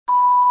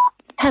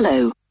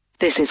Hello,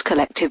 this is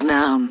Collective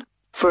Noun.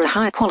 For a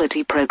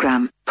high-quality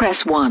program, press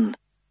 1.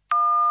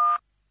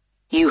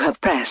 You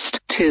have pressed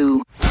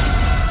 2.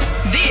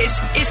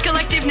 This is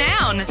Collective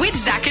Noun with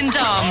Zach and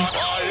Dom.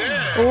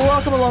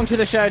 Welcome along to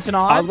the show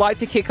tonight. I'd like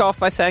to kick off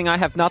by saying I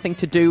have nothing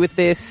to do with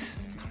this.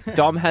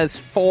 Dom has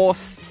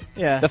forced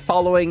the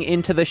following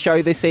into the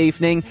show this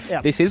evening.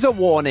 Yep. This is a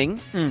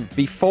warning.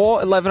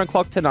 Before 11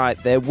 o'clock tonight,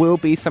 there will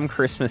be some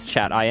Christmas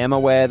chat. I am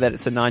aware that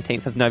it's the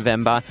 19th of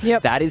November.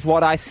 Yep. That is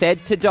what I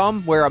said to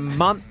Dom. We're a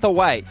month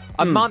away.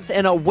 A month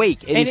and a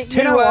week. It is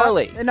too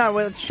early. No,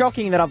 well, it's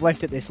shocking that I've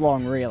left it this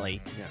long,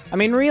 really. Yeah. I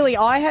mean, really,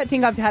 I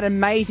think I've had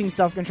amazing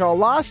self-control.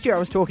 Last year, I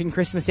was talking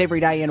Christmas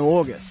every day in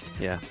August.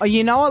 Yeah. Oh,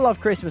 you know I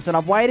love Christmas, and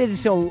I've waited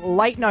until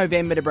late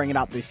November to bring it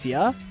up this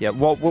year. Yeah,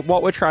 what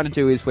we're trying to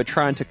do is we're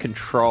trying to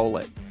control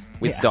it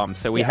with Dom.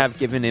 So we have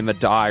given him a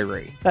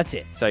diary. That's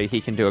it. So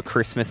he can do a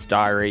Christmas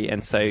diary,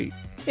 and so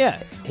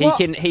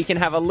he can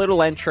have a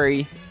little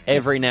entry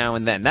every now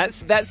and then.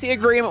 That's the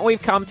agreement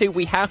we've come to.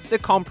 We have to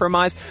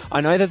compromise.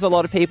 I know there's a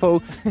lot of people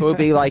who will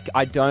be like,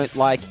 I don't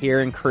like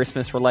hearing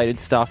Christmas related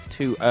stuff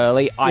too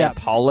early. I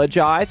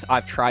apologize.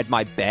 I've tried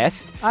my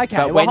best.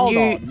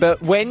 Okay, but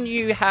when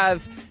you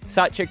have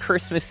such a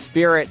Christmas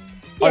spirit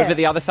over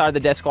the other side of the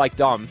desk like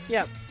Dom,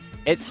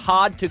 it's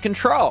hard to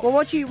control. Well,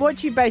 what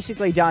you've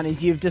basically done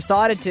is you've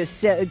decided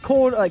to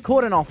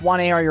cordon off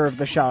one area of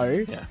the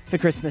show for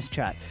Christmas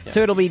chat. Yeah.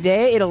 So it'll be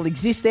there, it'll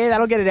exist there,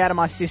 that'll get it out of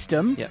my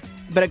system. Yeah.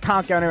 But it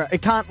can't go anywhere.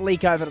 It can't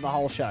leak over to the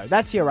whole show.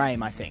 That's your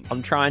aim, I think.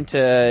 I'm trying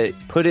to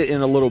put it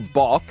in a little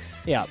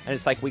box. Yeah. And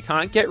it's like, we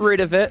can't get rid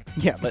of it.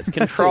 Yeah. Let's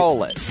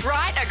control it.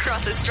 Right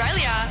across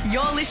Australia,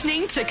 you're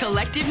listening to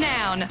Collective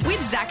Noun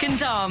with Zach and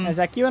Dom.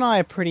 Zach, you and I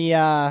are pretty...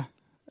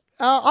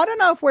 I don't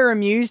know if we're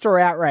amused or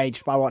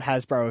outraged by what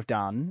Hasbro have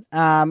done.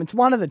 It's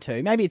one of the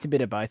two. Maybe it's a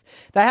bit of both.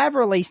 They have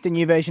released a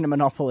new version of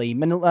Monopoly,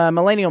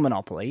 Millennial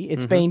Monopoly.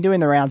 It's been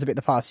doing the rounds a bit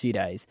the past few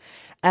days.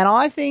 And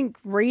I think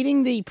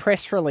reading the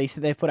press release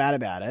that they've put out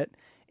about it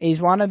is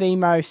one of the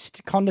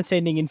most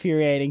condescending,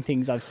 infuriating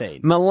things I've seen.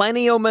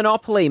 Millennial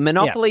Monopoly.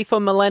 Monopoly for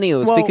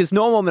millennials, because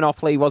normal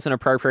Monopoly wasn't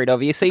appropriate,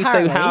 obviously.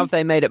 Apparently. So how have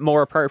they made it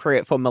more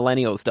appropriate for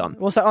millennials, Dom?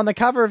 Well, so on the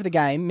cover of the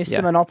game,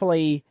 Mr.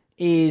 Monopoly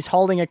is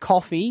holding a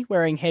coffee,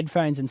 wearing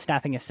headphones and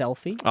snapping a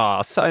selfie.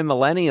 Oh, so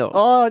millennial.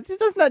 Oh,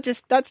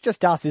 that's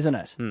just us, isn't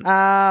it?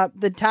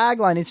 The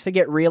tagline is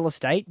forget real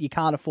estate. You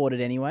can't afford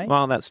it anyway.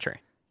 Well, that's true.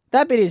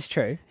 That bit is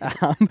true.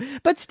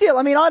 But still,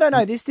 I mean, I don't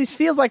know. This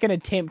feels like an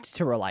attempt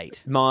to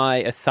relate. My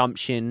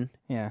assumption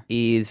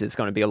is it's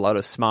going to be a lot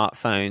of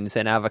smartphones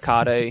and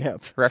avocado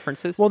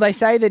references. Well, they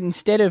say that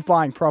instead of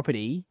buying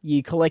property,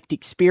 you collect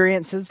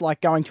experiences like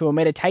going to a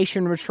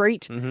meditation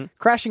retreat,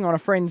 crashing on a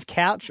friend's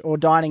couch, or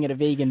dining at a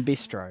vegan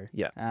bistro.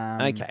 Yeah.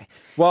 Okay.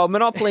 Well,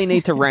 Monopoly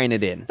need to rein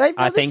it in,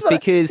 I think,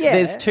 because yeah.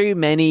 there's too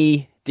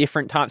many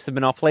different types of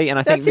Monopoly, and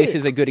I think this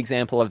is a good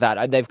example of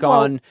that. They've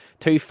gone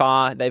too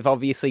far. They've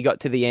obviously got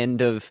to the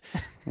end of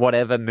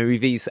whatever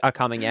movies are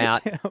coming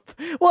out.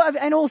 Well,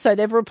 and also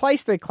they've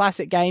replaced the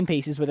classic game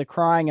pieces with a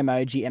crying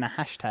emoji and a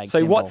hashtag So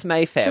symbol. what's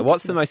Mayfair?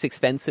 What's the most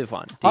expensive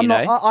one? Do you know?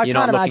 I You're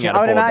can't not imagine. looking at a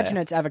I would board imagine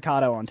there. it's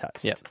avocado on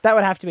toast. Yep. That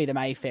would have to be the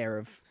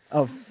Mayfair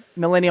of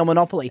Millennial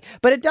Monopoly.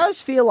 But it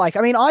does feel like,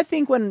 I mean, I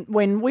think when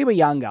we were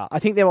younger, I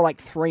think there were like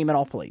 3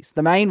 Monopolies.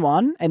 The main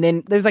one, and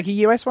then there was like a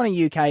US one,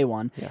 a UK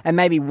one, and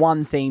maybe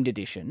one themed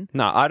edition.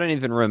 No, I don't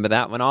even remember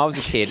that. When I was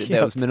a kid,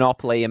 there was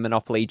Monopoly and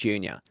Monopoly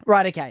Junior.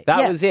 Right, okay.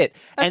 That was it.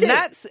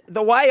 That's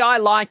the way I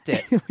liked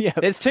it.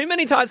 There's too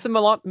many types of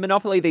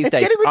Monopoly these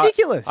days. It's getting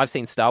ridiculous. I've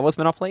seen Star Wars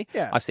Monopoly.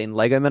 Yeah. I've seen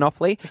Lego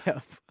Monopoly. Yeah.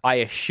 I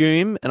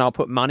assume, and I'll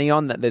put money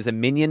on, that there's a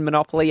Minion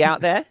Monopoly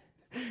out there.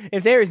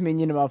 If there is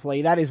Minion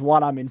Monopoly, that is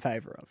what I'm in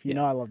favour of. You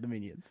know I love the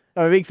Minions.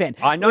 I'm a big fan.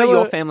 I know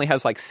your family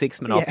has like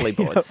 6 Monopoly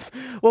boards.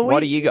 Well,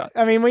 what do you got?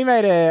 I mean, we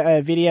made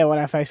a video on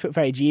our Facebook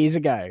page years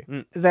ago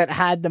that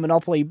had the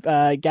Monopoly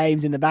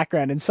games in the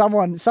background, and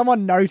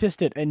someone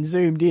noticed it and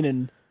zoomed in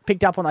and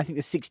picked up on, I think,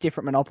 the 6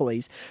 different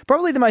Monopolies.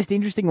 Probably the most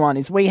interesting one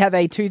is we have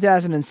a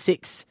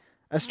 2006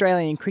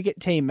 Australian cricket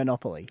team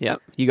Monopoly.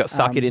 Yep, you got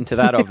suckered into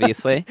that,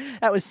 obviously.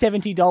 That was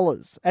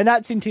 $70, and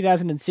that's in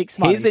 2006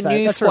 money. Here's a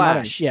news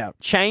flash. Yeah.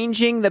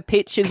 Changing the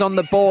pictures on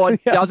the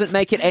board doesn't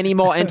make it any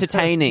more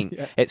entertaining.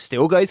 It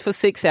still goes for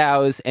 6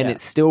 hours, and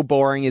it's still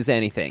boring as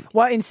anything.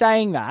 Well, in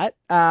saying that,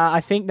 I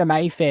think the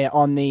Mayfair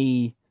on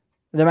the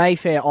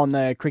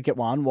cricket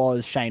one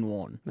was Shane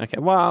Warne. Okay,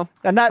 well,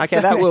 and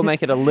that will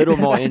make it a little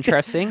more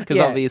interesting, because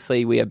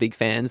obviously we are big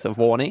fans of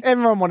Warney.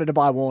 Everyone wanted to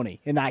buy Warney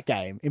in that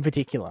game in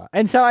particular.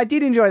 And so I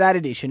did enjoy that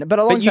edition. But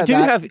alongside you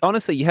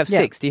have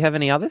 6. Do you have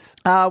any others?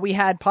 We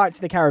had Pirates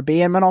of the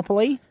Caribbean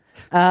Monopoly.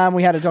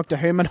 We had a Doctor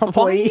Who Monopoly.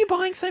 Why are you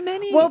buying so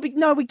many? Well,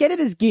 no, we get it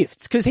as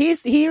gifts. Because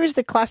here is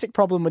the classic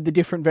problem with the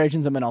different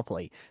versions of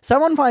Monopoly.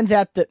 Someone finds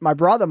out that my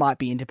brother might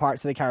be into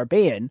Pirates of the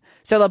Caribbean,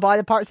 so they'll buy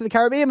the Pirates of the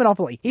Caribbean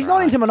Monopoly. He's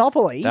not into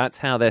Monopoly. That's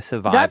how they're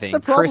surviving. That's the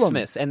problem.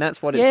 Christmas, and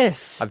that's what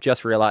it's... I've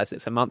just realised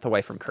it's a month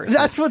away from Christmas.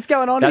 That's what's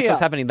going on here. That's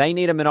what's happening. They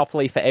need a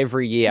Monopoly for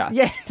every year.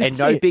 Yeah, and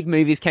no big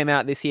movies came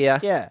out this year.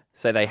 Yeah.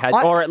 So they had,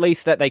 or at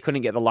least that they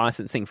couldn't get the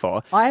licensing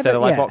for. So they're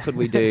like, what could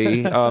we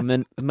do?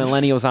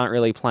 Millennials aren't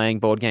really playing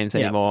board games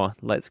anymore.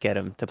 Let's get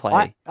them to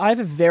play. I have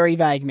a very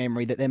vague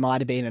memory that there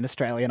might have been an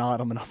Australian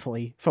Idol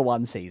Monopoly for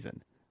one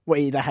season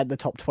where they had the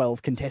top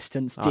 12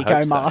 contestants,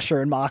 Dicko,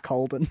 Marsha and Mark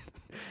Holden.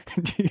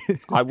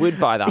 I would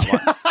buy that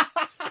one.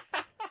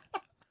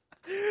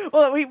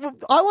 Well,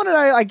 I want to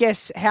know, I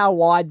guess, how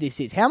wide this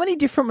is. How many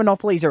different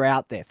Monopolies are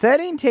out there?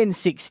 13, 10,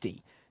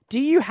 60. Do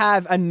you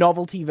have a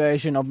novelty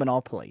version of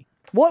Monopoly?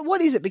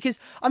 What is it? Because,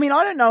 I mean,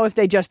 I don't know if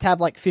they just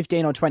have like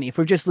 15 or 20, if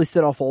we've just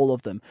listed off all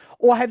of them.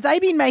 Or have they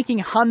been making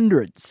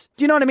hundreds?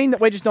 Do you know what I mean? That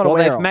we're just not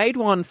aware of. Well, they've made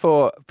one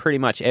for pretty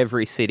much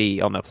every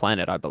city on the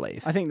planet, I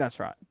believe. I think that's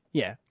right.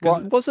 Yeah.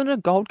 Wasn't a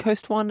Gold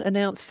Coast one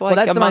announced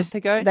like a month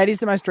ago? That is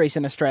the most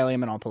recent Australian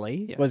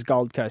Monopoly, was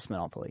Gold Coast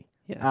Monopoly.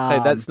 Yeah,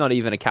 so that's not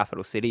even a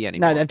capital city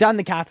anymore. No, they've done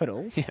the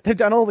capitals. Yeah. They've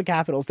done all the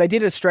capitals. They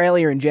did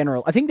Australia in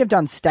general. I think they've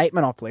done state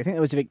monopoly. I think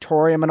there was a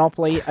Victoria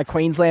monopoly, a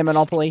Queensland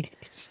monopoly.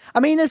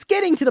 I mean, it's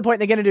getting to the point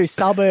they're going to do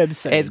suburbs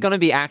soon. It's going to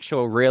be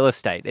actual real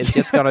estate. It's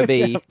just going to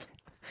be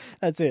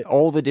that's it.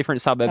 All the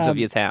different suburbs of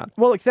your town.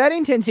 Well, look,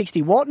 13, 10,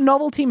 60. What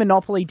novelty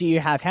monopoly do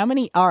you have? How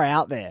many are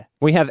out there?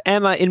 We have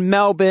Emma in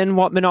Melbourne.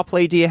 What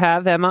monopoly do you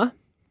have, Emma?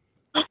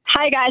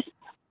 Hi, guys.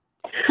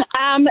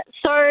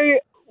 So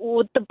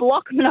the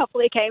block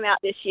monopoly came out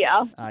this year,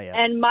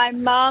 and my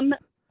mum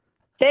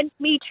sent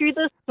me to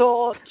the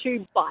store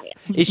to buy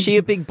it. Is she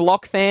a big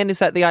block fan? Is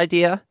that the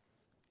idea?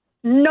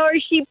 No,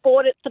 she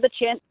bought it for the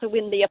chance to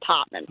win the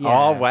apartment. Yeah.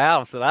 Oh,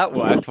 wow. So that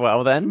worked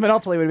well then.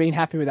 Monopoly would have been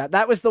happy with that.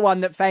 That was the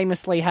one that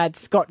famously had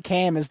Scott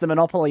Cam as the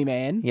Monopoly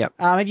man. Yep.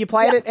 Have you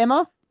played it,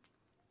 Emma?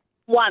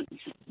 Once,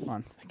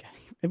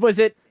 okay. Was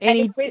it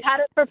any... We've had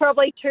it for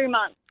probably 2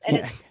 months.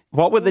 And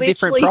what were the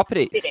different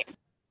properties?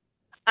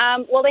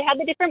 Well, they had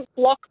the different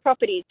block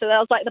properties. So there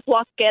was like the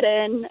block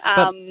get-in.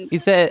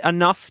 Is there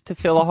enough to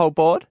fill a whole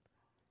board?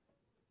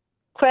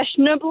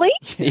 Questionably.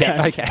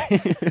 Yeah,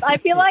 okay. I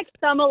feel like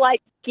some are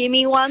like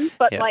gimme ones,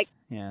 but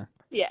Yeah.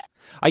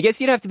 I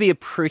guess you'd have to be a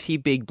pretty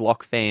big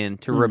block fan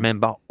to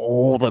remember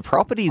all the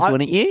properties,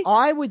 wouldn't you?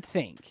 I would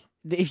think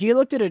that if you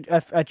looked at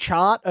a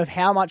chart of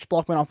how much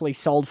Block Monopoly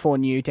sold for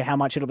new to how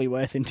much it'll be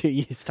worth in 2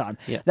 years' time,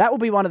 that will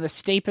be one of the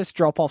steepest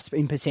drop-offs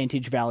in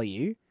percentage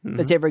value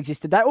that's ever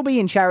existed. That will be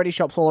in charity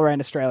shops all around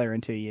Australia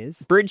in 2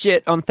 years.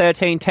 Bridget on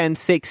 13, 10,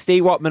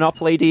 60. What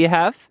Monopoly do you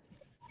have?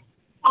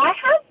 I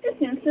have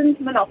the Simpsons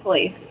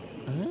Monopoly.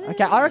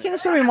 Okay, I reckon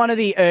this would have been one of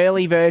the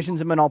early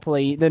versions of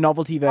Monopoly, the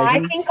novelty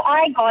versions. I think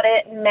I got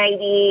it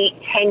maybe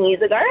 10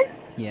 years ago.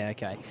 Yeah,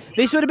 okay.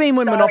 This would have been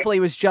when Monopoly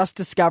was just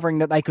discovering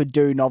that they could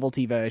do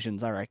novelty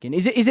versions, I reckon.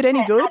 Is it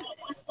any good?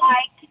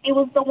 It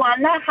was the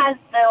one that has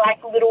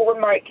the little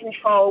remote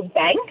control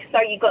bank. So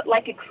you got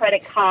like a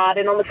credit card,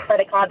 and on the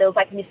credit card there was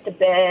like Mr.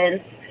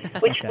 Burns,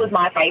 which was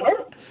my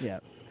favourite. Yeah.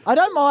 I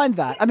don't mind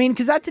that. I mean,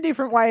 because that's a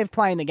different way of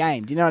playing the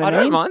game. Do you know what I mean?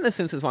 I don't mind the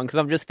Simpsons one because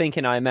I'm just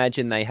thinking, I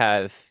imagine they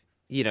have,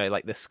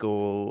 like the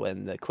school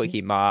and the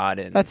Quickie Mart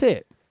and... That's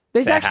it.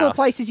 There's actual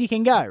places you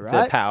can go,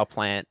 right? The power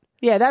plant.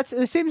 Yeah, that's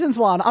the Simpsons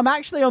one. I'm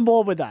actually on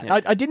board with that. Yeah.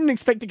 I didn't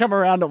expect to come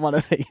around on one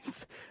of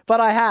these, but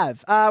I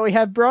have. We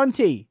have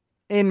Bronte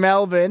in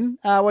Melbourne.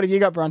 What have you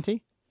got,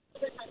 Bronte?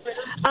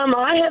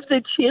 I have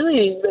the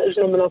cheerleading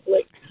version of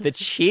Monopoly. The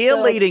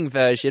cheerleading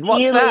version?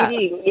 What's that?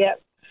 Yeah.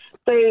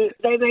 So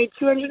they made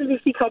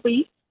 250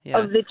 copies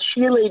of the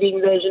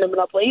cheerleading version of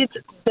Monopoly. It's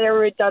very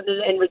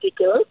redundant and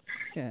ridiculous.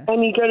 Yeah.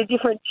 And you go to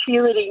different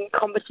cheerleading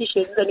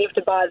competitions and you have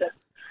to buy them.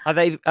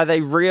 Are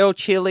they real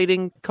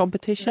cheerleading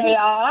competitions? They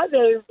are.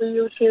 They're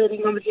real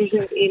cheerleading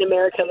competitions in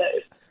America,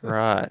 though.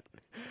 Right.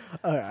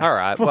 All right. All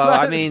right. Well,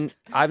 I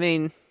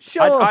mean,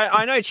 sure.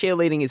 I know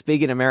cheerleading is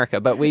big in America,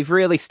 but we've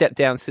really stepped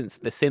down since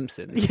The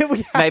Simpsons. Yeah,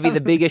 we have. Maybe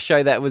the biggest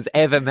show that was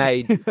ever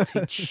made to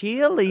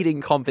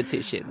cheerleading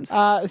competitions.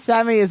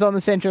 Sammy is on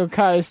the Central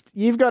Coast.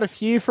 You've got a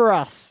few for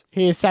us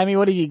here, Sammy.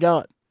 What have you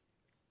got?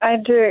 I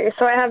do.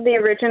 So I have the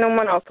original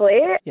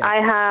Monopoly. Yeah.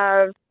 I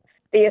have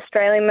the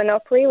Australian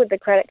Monopoly with the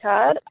credit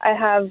card. I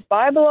have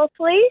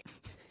Bibleopoly.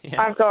 Yeah.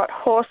 I've got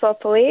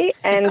Horseopoly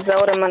and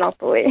Zelda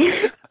Monopoly.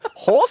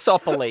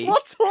 Horseopoly?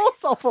 What's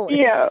Horseopoly?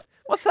 Yeah.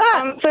 What's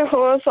that? So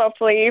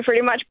Horseopoly, you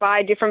pretty much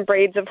buy different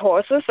breeds of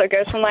horses. So it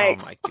goes from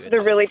the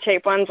really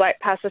cheap ones like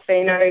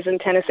Pasafinos and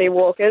Tennessee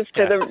Walkers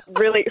to the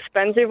really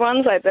expensive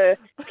ones like the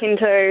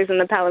Pintos and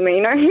the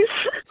Palominos.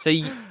 So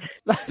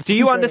do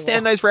you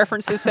understand those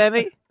references,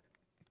 Sammy?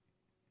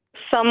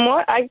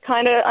 Somewhat. I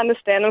kind of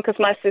understand them because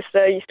my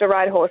sister used to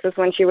ride horses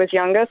when she was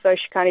younger, so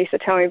she kind of used to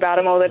tell me about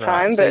them all the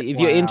time. So but if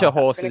you're into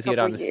horses, you'd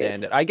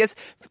understand it. I guess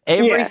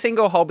every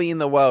single hobby in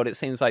the world, it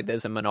seems like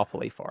there's a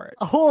monopoly for it.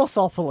 A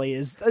Horseopoly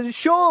is...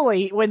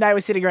 surely, when they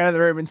were sitting around in the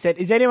room and said,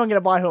 is anyone going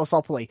to buy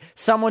Horseopoly?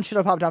 Someone should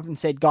have popped up and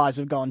said, guys,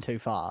 we've gone too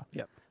far.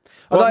 Yep.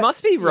 Well, it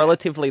must be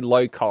relatively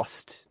low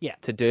cost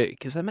to do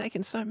because they're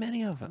making so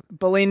many of them.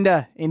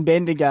 Belinda in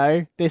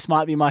Bendigo, this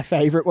might be my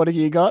favourite. What have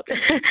you got?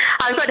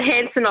 I've got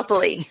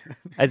Hansonopoly.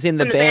 As in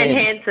the band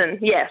Hanson,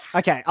 yes.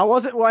 Okay,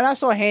 when I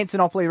saw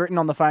Hansonopoly written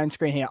on the phone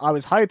screen here, I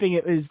was hoping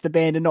it was the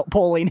band and not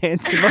Pauline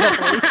Hanson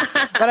Monopoly.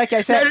 But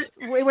okay, so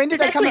when did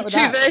they come up with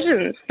that?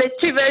 Versions. There's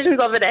 2 versions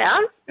of it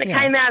out. It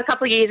came out a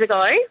couple of years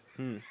ago.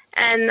 And,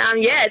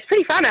 it's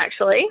pretty fun,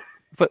 actually.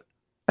 But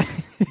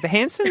the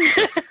Hanson,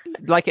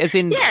 like as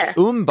in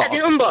Umbop? As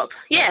in Umbop,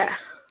 yeah.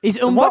 Is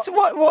Umbop...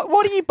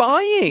 What are you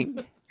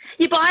buying?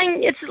 You're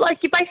buying, it's like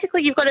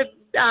you've got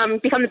to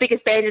become the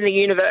biggest band in the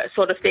universe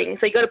sort of thing.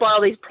 So you've got to buy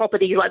all these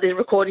properties like the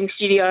recording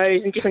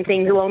studios and different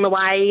things along the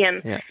way.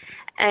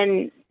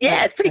 And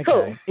it's pretty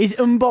cool. Is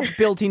Umbop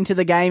built into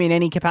the game in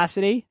any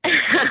capacity?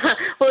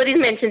 Well, it is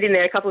mentioned in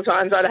there a couple of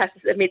times, I'd have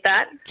to admit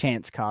that.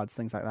 Chance cards,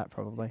 things like that,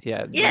 probably.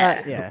 Yeah.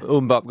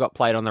 Umbop got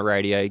played on the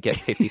radio, get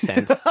 50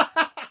 cents.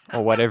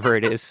 Or whatever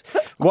it is.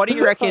 What do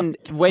you reckon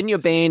when your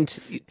band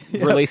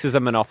releases a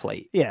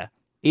Monopoly? Yeah.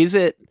 Is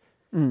it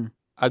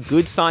a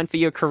good sign for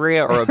your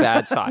career or a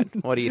bad sign?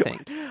 What do you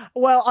think?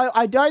 Well,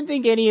 I don't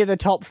think any of the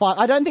top 5...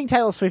 I don't think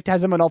Taylor Swift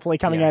has a Monopoly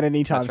coming out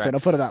anytime soon. I'll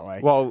put it that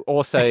way. Well,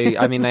 also,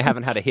 I mean, they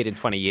haven't had a hit in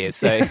 20 years,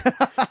 so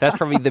that's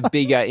probably the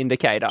bigger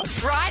indicator.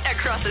 Right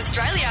across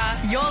Australia,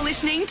 you're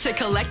listening to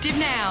Collective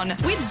Noun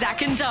with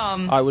Zach and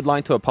Dom. I would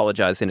like to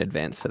apologise in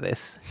advance for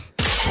this.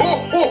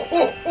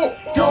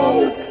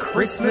 Dom's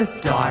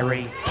Christmas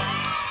Diary.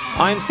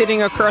 I'm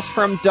sitting across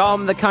from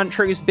Dom, the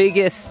country's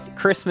biggest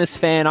Christmas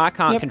fan. I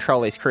can't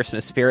control his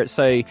Christmas spirit,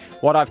 so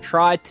what I've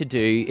tried to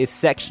do is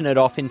section it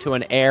off into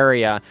an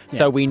area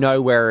so we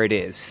know where it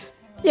is.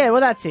 Yeah,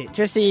 well, that's it.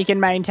 Just so you can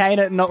maintain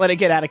it and not let it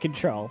get out of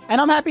control. And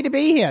I'm happy to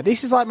be here.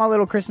 This is like my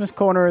little Christmas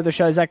corner of the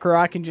show, Zach, where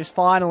I can just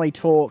finally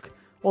talk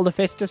all the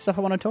festive stuff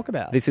I want to talk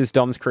about. This is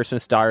Dom's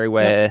Christmas Diary,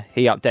 where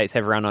he updates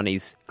everyone on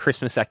his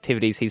Christmas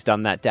activities he's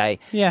done that day.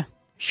 Yeah.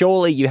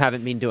 Surely you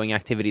haven't been doing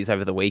activities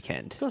over the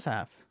weekend. Of course I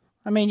have.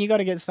 I mean, you got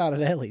to get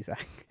started early,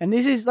 Zach. And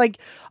this is like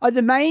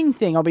the main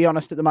thing, I'll be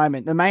honest, at the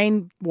moment, the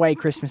main way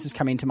Christmas has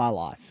come into my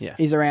life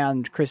is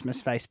around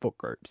Christmas Facebook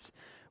groups,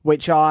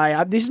 which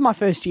this is my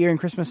first year in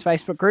Christmas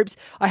Facebook groups.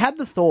 I had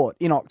the thought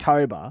in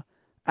October,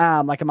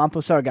 like a month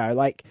or so ago,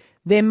 like,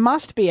 there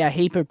must be a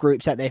heap of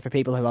groups out there for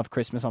people who love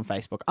Christmas on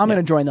Facebook. I'm going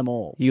to join them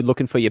all. You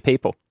looking for your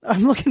people?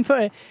 I'm looking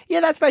for... Yeah,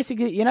 that's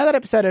basically... You know that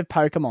episode of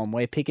Pokemon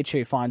where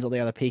Pikachu finds all the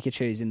other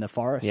Pikachus in the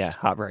forest? Yeah,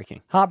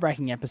 heartbreaking.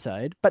 Heartbreaking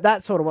episode. But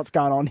that's sort of what's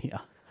going on here.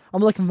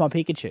 I'm looking for my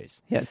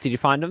Pikachus. Yeah, did you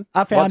find them?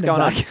 I found them.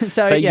 What's going on?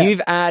 So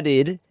you've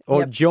added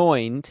or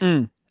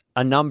joined...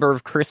 a number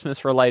of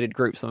Christmas-related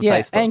groups on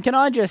Facebook. And can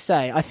I just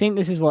say, I think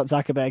this is what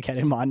Zuckerberg had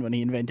in mind when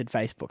he invented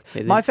Facebook.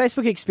 My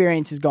Facebook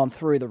experience has gone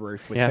through the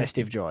roof with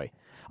festive joy.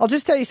 I'll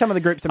just tell you some of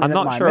the groups I'm in at the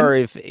moment. I'm not sure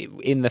if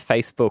in the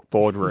Facebook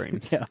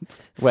boardrooms,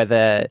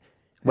 whether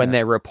when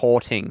they're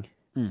reporting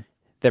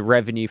the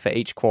revenue for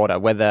each quarter,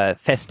 whether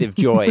festive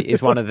joy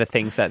is one of the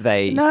things that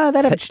they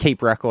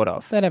keep record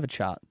of. They'd have a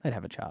chart.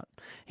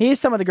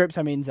 Here's some of the groups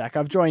I'm in, Zach.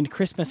 I've joined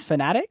Christmas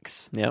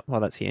Fanatics. Yeah, well,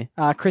 that's you.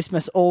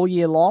 Christmas All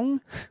Year Long.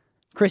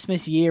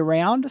 Christmas Year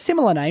Round,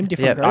 similar name,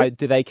 different group.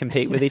 Do they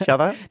compete with each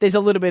other? There's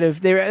a little bit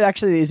of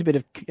there's a bit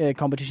of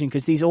competition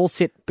because these all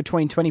sit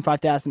between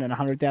 25,000 and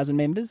 100,000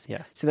 members.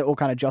 Yeah, so they're all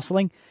kind of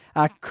jostling.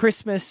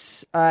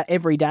 Christmas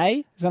Every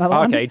Day is another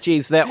one. Okay,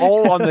 geez, they're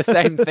all on the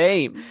same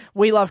theme.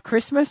 We Love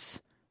Christmas,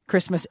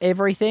 Christmas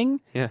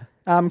Everything. Yeah,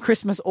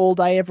 Christmas All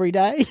Day Every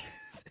Day.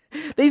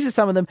 These are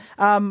some of them.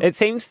 It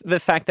seems the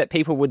fact that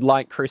people would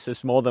like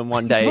Christmas more than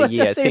one day a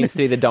year seems to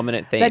be the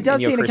dominant theme. That does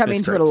seem to come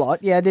into it a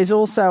lot. Yeah, there's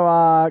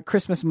also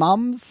Christmas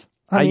Mums.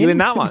 Are you in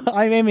that one?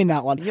 I am in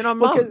that one. You're not a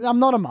mum? Because I'm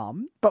not a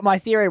mum, but my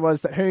theory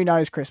was that who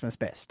knows Christmas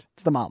best?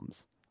 It's the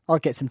mums. I'll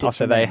get some tips.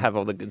 So they have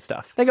all the good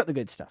stuff. They got the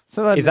good stuff.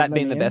 So is that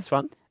been the best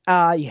one?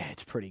 Yeah,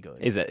 it's pretty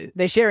good. Is it?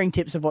 They're sharing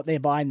tips of what they're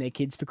buying their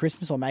kids for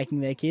Christmas or making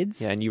their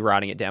kids. Yeah, and you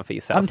writing it down for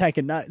yourself. I'm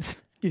taking notes.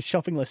 Your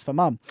shopping list for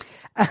mum.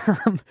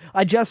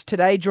 I just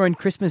today joined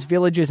Christmas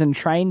villages and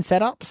train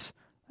setups.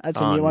 That's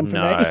a new one for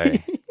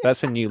me.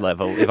 That's a new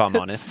level, if I'm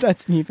honest.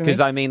 That's new for me. Because,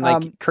 I mean,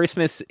 like,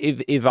 Christmas,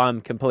 if I'm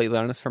completely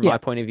honest from my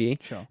point of view,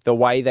 the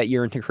way that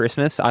you're into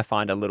Christmas, I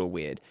find a little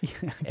weird.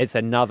 It's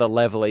another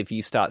level if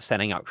you start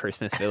setting up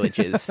Christmas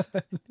villages.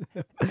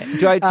 Do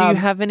you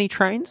have any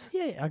trains?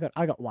 Yeah,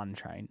 I got one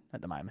train at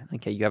the moment.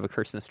 Okay, you have a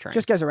Christmas train.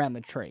 Just goes around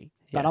the tree.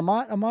 But I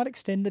might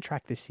extend the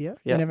track this year.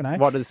 Yeah. You never know.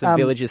 What does the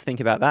villagers think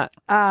about that?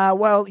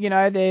 Well,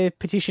 they're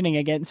petitioning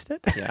against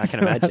it. Yeah, I can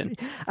imagine.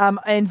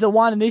 And the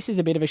one, and this is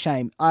a bit of a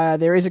shame,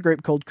 there is a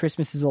group called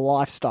Christmas is a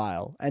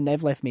Lifestyle, and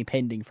they've left me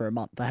pending for a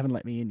month. They haven't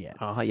let me in yet.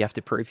 Oh, you have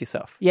to prove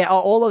yourself. Yeah,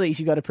 all of these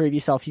you got to prove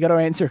yourself. You got to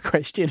answer a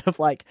question of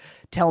like,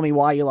 tell me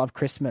why you love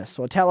Christmas,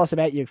 or tell us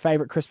about your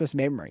favourite Christmas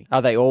memory.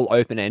 Are they all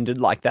open-ended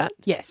like that?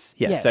 Yes.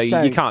 Yeah, so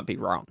you can't be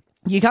wrong.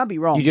 You can't be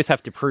wrong. You just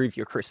have to prove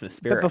your Christmas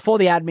spirit. But before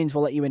the admins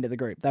will let you into the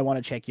group, they want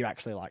to check you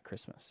actually like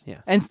Christmas. Yeah.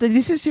 And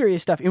this is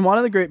serious stuff. In one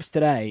of the groups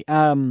today,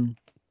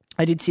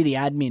 I did see the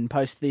admin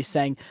post this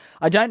saying,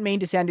 I don't mean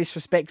to sound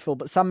disrespectful,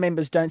 but some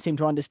members don't seem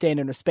to understand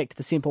and respect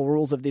the simple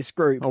rules of this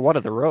group. Well, what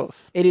are the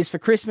rules? It is for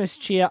Christmas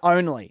cheer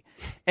only.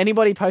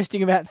 Anybody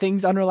posting about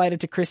things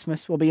unrelated to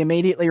Christmas will be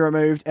immediately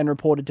removed and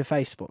reported to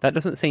Facebook. That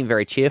doesn't seem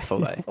very cheerful,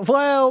 though.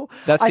 Well,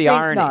 that's the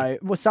irony. No,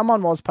 well,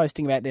 someone was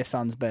posting about their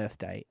son's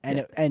birthday,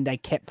 and and they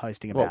kept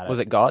posting about it. Was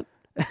it God?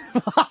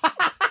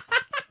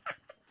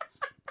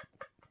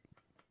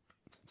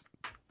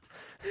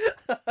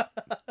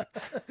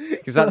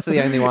 Because that's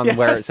the only one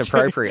where it's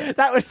appropriate. True.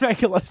 That would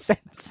make a lot of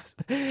sense.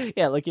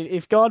 Yeah, look,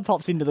 if God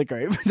pops into the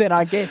group, then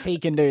I guess he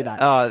can do that.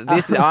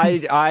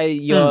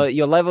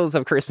 Your levels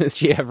of Christmas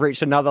cheer have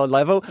reached another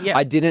level. Yeah.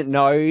 I didn't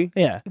know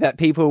that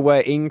people were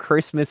in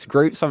Christmas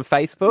groups on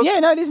Facebook. Yeah,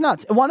 no, it is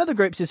nuts. One of the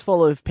groups is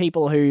full of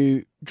people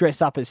who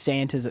dress up as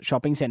Santas at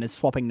shopping centres,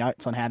 swapping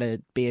notes on how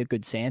to be a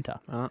good Santa.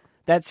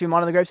 That's been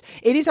one of the groups.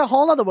 It is a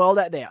whole other world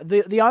out there.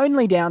 The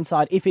only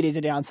downside, if it is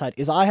a downside,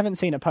 is I haven't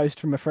seen a post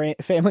from a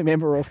family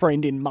member or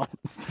friend in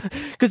months.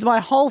 Because my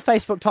whole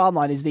Facebook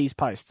timeline is these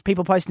posts.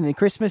 People posting their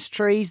Christmas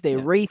trees, their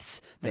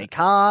wreaths, their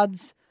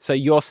cards. So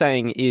you're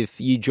saying if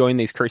you join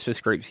these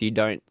Christmas groups, you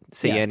don't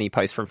see any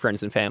posts from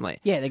friends and family?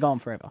 Yeah, they're gone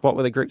forever. What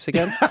were the groups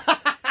again?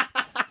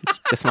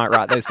 Just might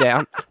write those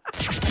down.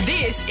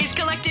 This is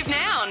Collective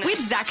Noun with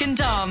Zach and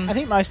Dom. I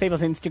think most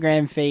people's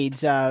Instagram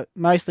feeds are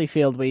mostly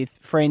filled with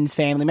friends,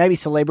 family, maybe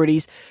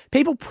celebrities.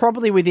 People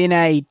probably within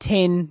a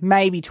 10,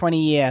 maybe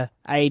 20-year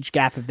age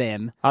gap of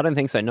them. I don't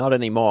think so. Not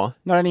anymore.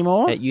 Not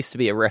anymore? It used to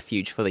be a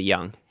refuge for the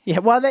young. Yeah,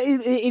 well, it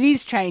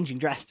is changing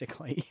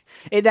drastically.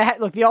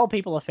 Look, the old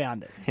people have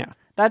found it. Yeah.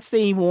 That's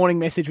the warning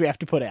message we have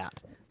to put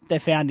out. They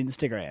found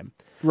Instagram.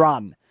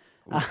 Run.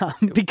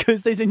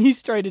 Because there's a news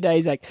story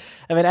today, Zach,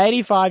 of an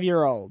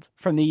 85-year-old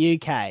from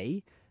the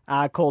UK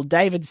called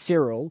David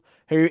Cyril,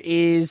 who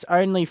is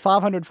only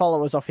 500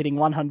 followers off hitting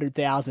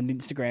 100,000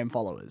 Instagram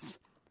followers.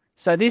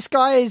 So this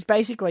guy is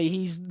basically,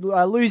 he's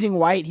losing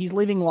weight, he's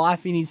living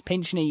life in his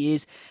pensioner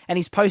years, and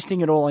he's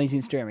posting it all on his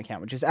Instagram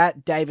account, which is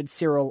at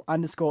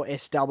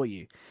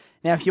DavidCyril_SW.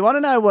 Now, if you want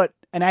to know what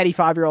an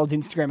 85-year-old's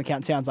Instagram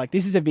account sounds like,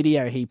 this is a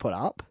video he put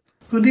up.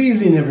 Good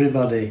evening,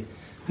 everybody.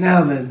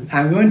 Now then,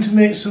 I'm going to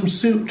make some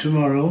soup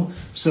tomorrow,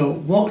 so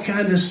what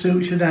kind of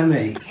soup should I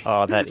make?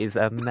 Oh, that is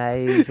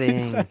amazing.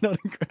 Is that not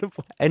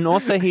incredible? And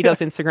also, he does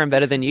Instagram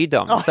better than you,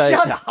 Dom. Oh,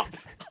 shut up!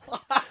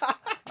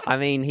 I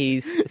mean,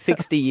 he's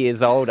 60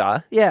 years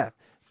older. Yeah.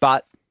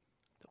 But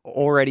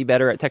already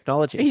better at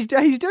technology. He's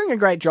doing a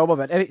great job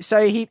of it.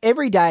 So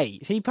every day,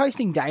 he's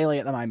posting daily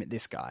at the moment,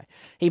 this guy.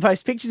 He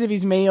posts pictures of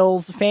his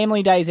meals,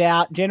 family days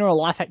out, general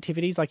life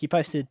activities, like he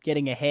posted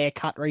getting a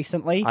haircut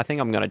recently. I think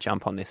I'm going to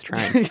jump on this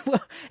train.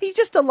 Well, he's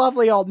just a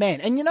lovely old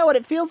man. And you know what?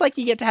 It feels like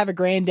you get to have a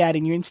granddad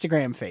in your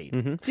Instagram feed.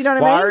 Mm-hmm. Do you know what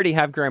I mean? Well, I already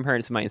have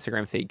grandparents in my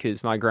Instagram feed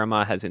because my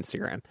grandma has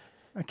Instagram.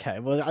 Okay,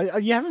 well,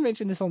 you haven't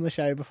mentioned this on the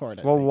show before, I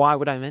don't think. Why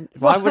would I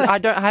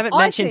I haven't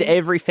mentioned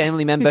every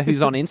family member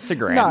who's on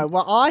Instagram. No,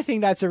 well, I would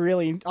think that's a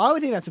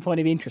point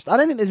of interest. I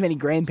don't think there's many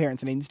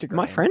grandparents on Instagram.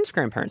 My friends'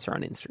 grandparents are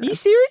on Instagram. Are you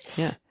serious?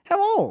 Yeah.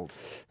 How old?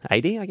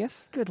 80, I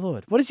guess. Good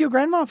Lord. What does your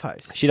grandma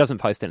post? She doesn't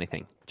post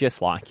anything,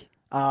 just like.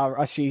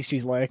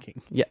 She's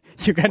lurking. Yeah.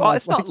 Your Well,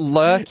 it's not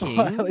lurking.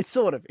 Well, it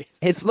sort of is.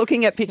 It's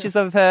looking at pictures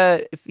of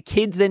her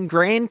kids and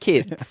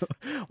grandkids.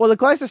 Well, the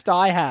closest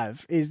I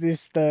have is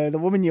the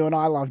woman you and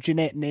I love,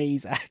 Jeanette Nee,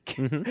 Zach,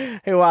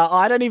 who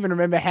I don't even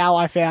remember how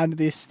I found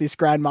this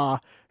grandma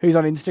who's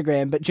on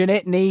Instagram, but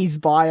Jeanette Nee's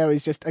bio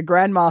is just a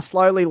grandma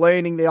slowly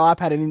learning the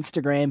iPad and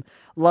Instagram,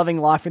 loving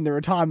life in the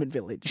retirement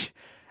village.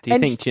 Do you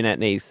think Jeanette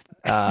Nee's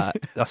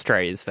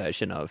Australia's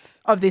version of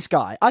this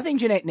guy? I think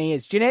Jeanette Nee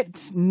is.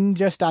 Jeanette's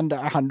just under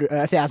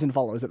 1,000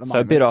 followers at the moment. So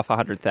a bit off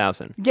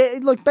 100,000.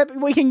 Look, but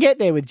we can get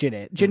there with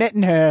Jeanette. Jeanette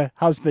and her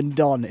husband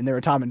Don in the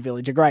retirement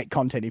village are great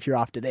content if you're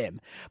after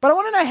them. But I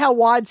want to know how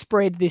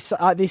widespread this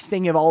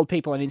thing of old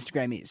people on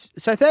Instagram is.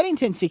 So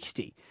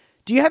 131060,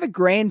 do you have a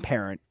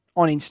grandparent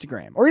on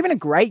Instagram, or even a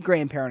great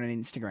grandparent on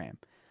Instagram?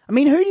 I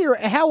mean,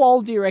 how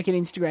old do you reckon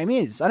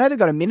Instagram is? I know they've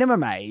got a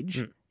minimum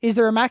age. Is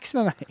there a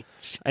maximum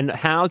age? And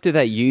how do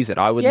they use it?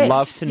 I would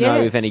love to know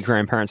if any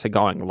grandparents are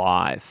going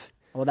live.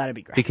 Well, that'd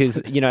be great.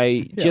 Because,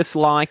 just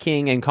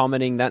liking and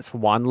commenting, that's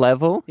one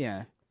level.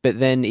 Yeah. But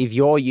then if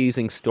you're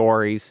using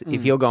stories,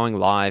 if you're going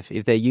live,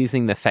 if they're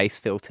using the face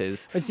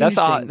filters,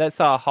 that's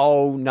a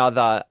whole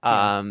nother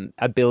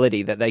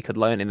ability that they could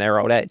learn in their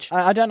old age.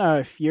 I don't know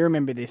if you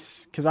remember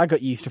this, because I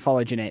got used to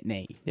follow Jeanette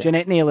Nee. Yeah.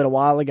 Jeanette Nee a little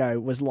while ago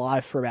was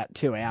live for about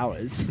 2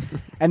 hours.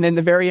 And then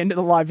the very end of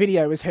the live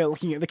video was her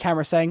looking at the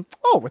camera saying,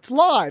 "Oh, it's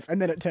live." And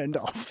then it turned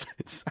off.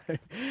 So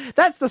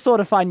that's the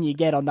sort of fun you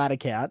get on that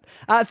account.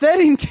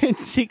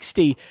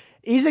 131060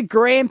 is a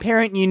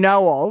grandparent you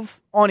know of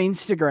on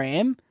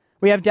Instagram.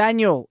 We have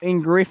Daniel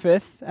in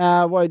Griffith.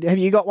 Have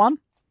you got one?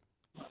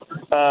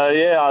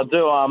 Yeah, I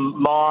do.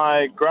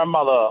 My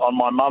grandmother on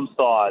my mum's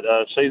side,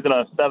 she's in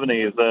her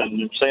 70s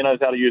and she knows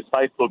how to use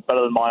Facebook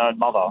better than my own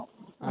mother.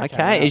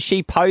 Okay. Is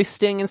she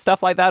posting and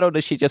stuff like that, or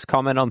does she just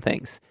comment on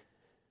things?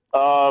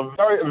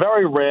 Very,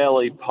 very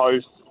rarely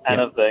posts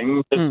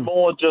anything. It's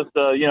more just,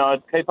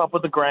 keep up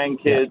with the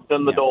grandkids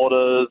and the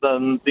daughters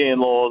and the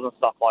in-laws and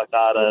stuff like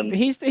that. And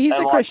here's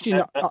the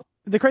question.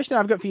 The question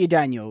I've got for you,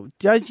 Daniel.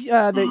 Does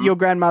your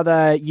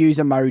grandmother use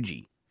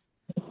emoji?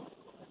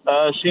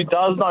 She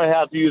does know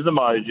how to use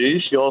emojis.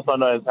 She also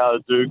knows how to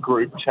do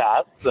group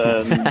chats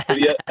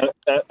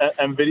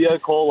and video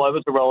call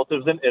over to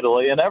relatives in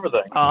Italy and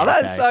everything. Oh,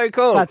 that's so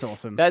cool. That's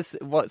awesome. That's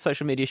what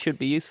social media should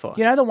be used for.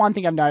 You know the one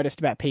thing I've noticed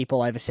about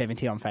people over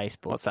 70 on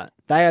Facebook? What's that?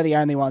 They are the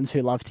only ones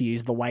who love to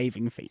use the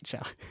waving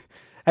feature.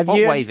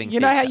 Waving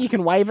You know how you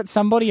can wave at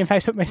somebody in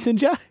Facebook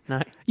Messenger?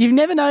 No. You've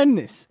never known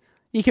this.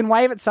 You can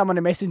wave at someone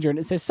in Messenger and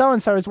it says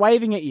so-and-so is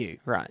waving at you.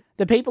 Right.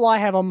 The people I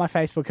have on my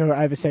Facebook who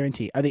are over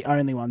 70 are the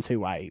only ones who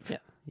wave. Yeah.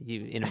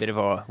 You in a bit of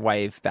a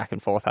wave back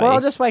and forth, Well,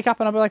 I'll just wake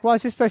up and I'll be like, why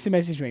is this person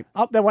messaging me?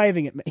 Oh, they're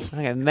waving at me.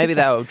 Okay, maybe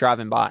they were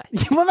driving by.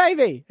 Well,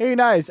 maybe. Who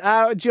knows?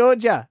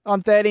 Georgia on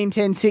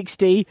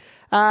 131060.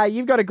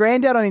 You've got a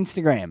granddad on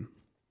Instagram.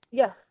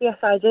 Yes,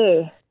 I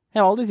do.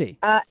 How old is he?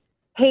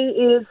 He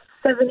is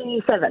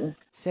 77.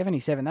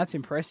 77. That's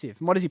impressive.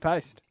 And what does he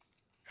post?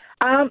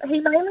 He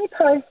mainly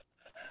posts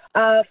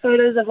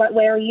photos of like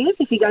where he is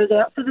if he goes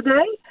out for the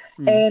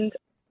day, and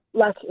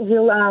like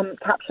he'll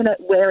caption it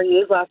where he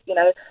is, like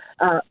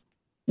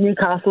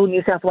Newcastle,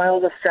 New South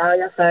Wales,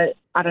 Australia. So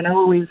I don't know,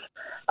 all his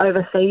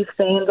overseas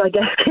fans, I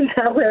guess, can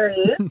tell where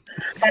he is.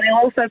 But he'll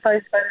also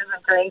post photos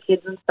of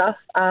grandkids and stuff,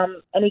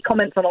 and he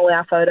comments on all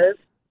our photos.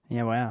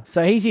 Yeah, wow.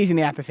 So he's using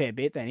the app a fair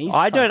bit then.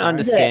 I don't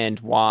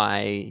understand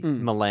why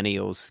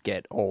millennials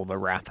get all the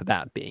rap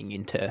about being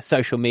into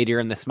social media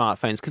and the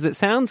smartphones, because it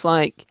sounds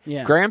like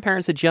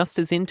grandparents are just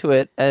as into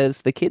it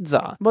as the kids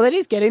are. Well, it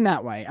is getting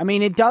that way. I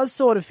mean, it does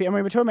sort of feel,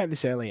 we were talking about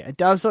this earlier, it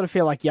does sort of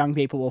feel like young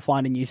people will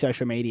find a new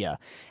social media,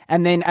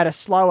 and then at a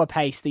slower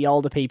pace, the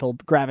older people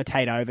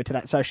gravitate over to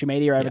that social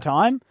media over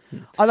time.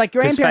 Like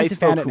grandparents have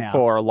found it now.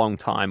 For a long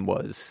time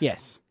was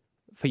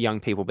for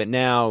young people, but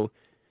now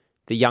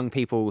the young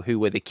people who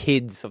were the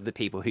kids of the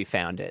people who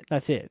found it.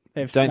 That's it.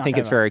 Don't think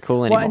it's very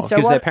cool anymore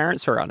because their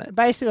parents are on it.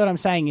 Basically what I'm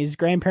saying is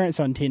grandparents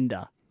on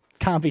Tinder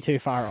can't be too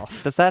far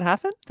off. Does that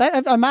happen?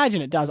 I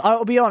imagine it does.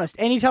 I'll be honest,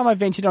 anytime I've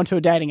ventured onto a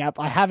dating app,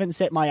 I haven't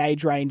set my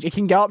age range. It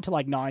can go up to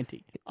like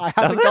 90. I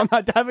haven't gone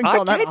that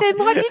there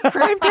might be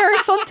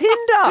grandparents on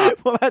Tinder.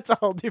 Well, that's a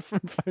whole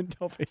different phone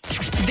topic.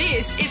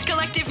 This is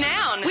Collective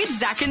Noun with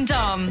Zach and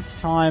Dom. It's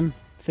time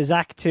for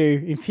Zach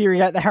to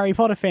infuriate the Harry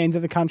Potter fans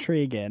of the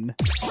country again.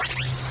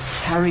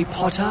 Harry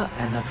Potter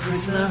and the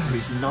Prisoner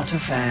Who's Not a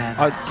Fan.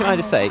 Can I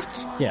just say,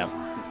 yeah,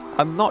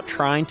 I'm not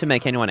trying to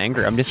make anyone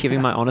angry. I'm just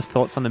giving my honest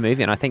thoughts on the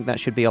movie, and I think that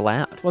should be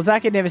allowed. Well,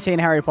 Zach had never seen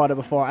Harry Potter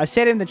before. I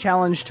set him the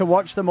challenge to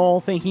watch them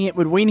all, thinking it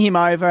would win him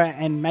over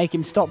and make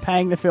him stop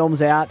paying the films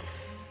out.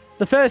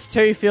 The first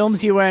two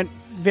films you weren't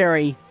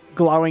very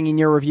glowing in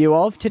your review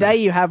of. Today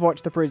you have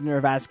watched The Prisoner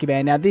of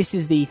Azkaban. Now, this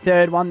is the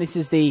third one. This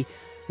is the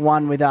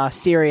one with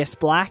Sirius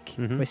Black,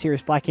 where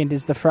Sirius Black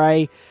enters the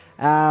fray.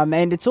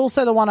 And it's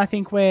also the one, I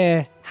think,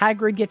 where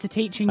Hagrid gets a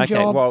teaching job.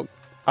 Okay, well,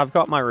 I've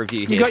got my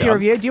review here. You got your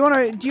review? Do you want to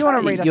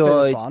read us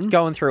through this one? You're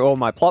going through all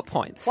my plot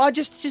points. Well,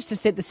 just to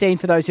set the scene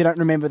for those who don't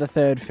remember the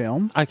third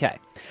film. Okay.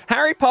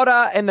 Harry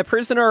Potter and the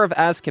Prisoner of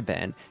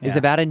Azkaban is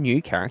about a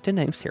new character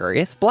named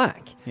Sirius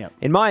Black. Yep.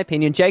 In my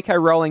opinion, J.K.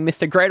 Rowling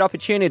missed a great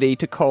opportunity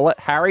to call it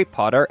Harry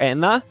Potter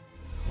and the...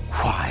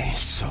 Why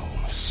so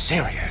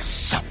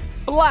serious?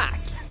 Black.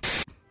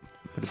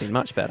 Would have been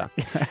much better.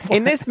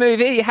 In this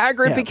movie,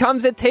 Hagrid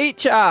becomes a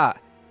teacher.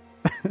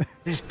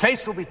 His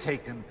place will be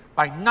taken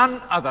by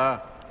none other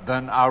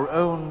than our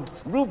own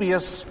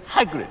Rubius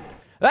Hagrid.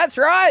 That's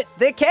right.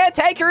 The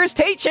caretaker is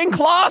teaching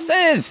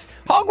classes.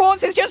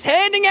 Hogwarts is just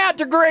handing out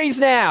degrees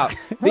now.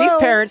 These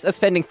parents are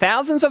spending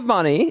thousands of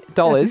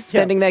dollars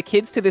sending their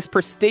kids to this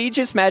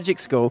prestigious magic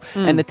school,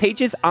 and the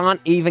teachers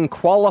aren't even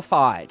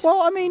qualified.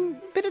 Well, I mean,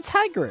 but it's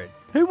Hagrid.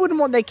 Who wouldn't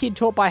want their kid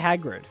taught by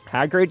Hagrid?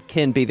 Hagrid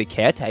can be the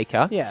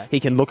caretaker. Yeah.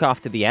 He can look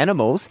after the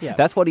animals. Yeah.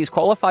 That's what he's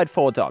qualified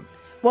for, Dom.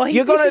 Well,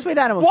 this is with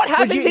animals. What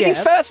happens in his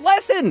first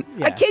lesson?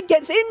 Yeah. A kid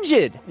gets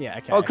injured. Yeah,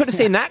 okay. Oh, I could have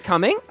seen that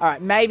coming. All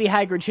right, maybe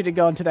Hagrid should have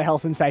gone to the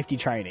health and safety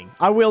training.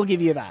 I will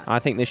give you that. I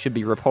think this should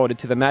be reported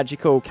to the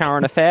Magical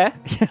Current Affair,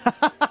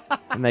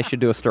 and they should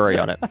do a story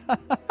on it.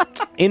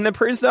 In The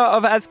Prisoner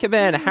of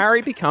Azkaban,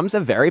 Harry becomes a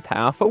very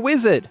powerful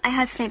wizard. I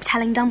heard Snape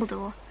telling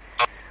Dumbledore,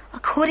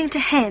 according to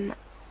him,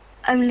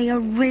 only a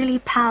really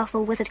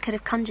powerful wizard could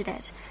have conjured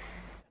it.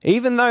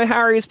 Even though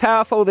Harry is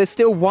powerful, there's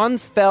still one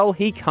spell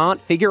he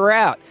can't figure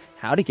out.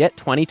 How to get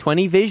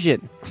 20/20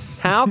 vision.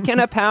 How can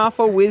a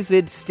powerful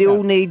wizard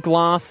still need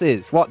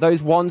glasses? What,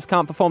 those wands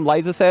can't perform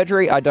laser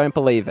surgery? I don't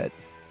believe it.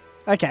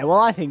 Okay, well,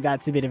 I think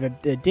that's a bit of a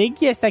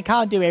dig. Yes, they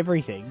can't do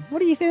everything. What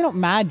do you think? They're not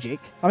magic.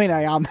 I mean,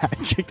 they are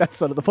magic. That's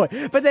sort of the point.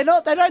 But they're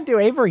not. They don't do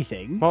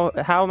everything. Well,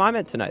 how am I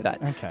meant to know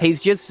that? Okay.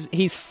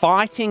 He's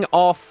fighting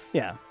off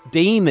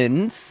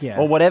demons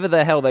or whatever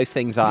the hell those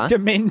things are.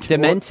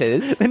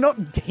 Dementors. They're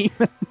not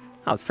demons.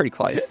 Oh, it's pretty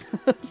close.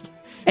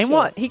 And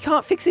what? He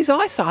can't fix his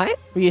eyesight?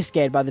 Were you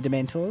scared by the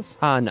Dementors?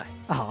 No.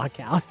 Oh,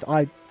 okay. I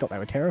thought they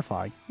were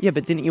terrifying. Yeah,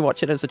 but didn't you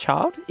watch it as a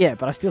child? Yeah,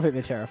 but I still think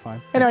they're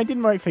terrifying. Anyway, it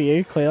didn't work for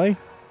you, clearly.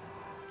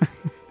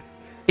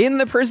 In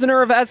The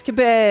Prisoner of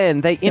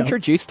Azkaban, they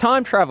introduced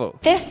time travel.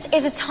 This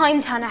is a time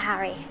turner,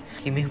 Harry.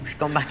 You mean we've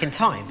gone back in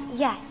time?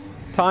 Yes.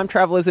 Time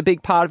travel is a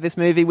big part of this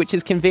movie, which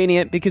is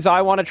convenient because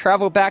I want to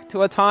travel back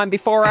to a time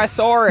before I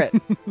saw it.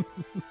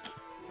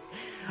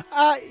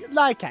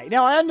 Okay,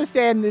 now I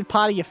understand that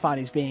part of your fun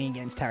is being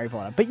against Harry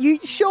Potter, but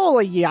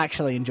surely you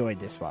actually enjoyed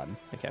this one.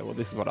 Okay, well,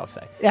 this is what I'll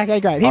say. Okay,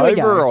 great. Here we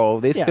go. Overall,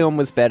 this film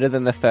was better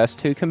than the first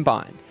two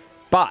combined.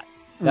 But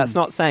that's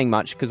not saying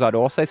much, because I'd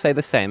also say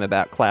the same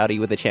about Cloudy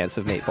with a Chance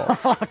of Meatballs.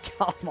 Oh,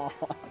 come on.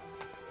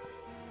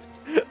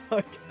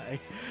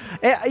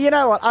 Okay. You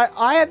know what?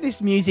 I have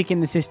this music in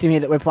the system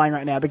here that we're playing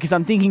right now because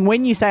I'm thinking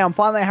when you say I'm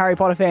finally a Harry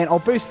Potter fan, I'll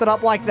boost it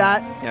up like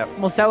that. Yep.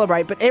 We'll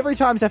celebrate. But every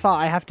time so far,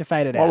 I have to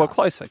fade it out. Well, we're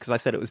closer because I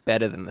said it was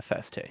better than the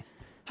first two.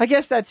 I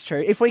guess that's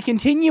true. If we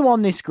continue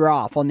on this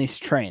graph, on this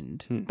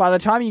trend, by the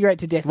time you get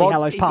to Deathly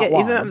Hallows Part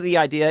 1... Isn't that the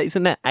idea?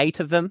 Isn't there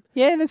 8 of them?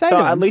 Yeah, there's 8 so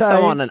of them. At least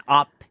I'm on an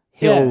uphill...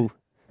 Yeah.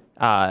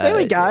 There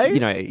we go. You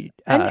know,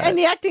 and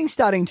the acting's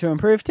starting to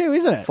improve too,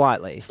 isn't it?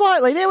 Slightly.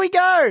 There we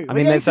go. I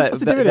mean, there's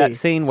that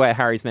scene where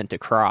Harry's meant to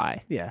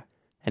cry. Yeah.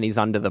 And he's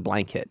under the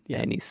blanket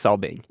and he's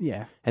sobbing.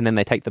 Yeah. And then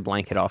they take the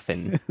blanket off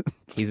and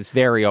he's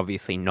very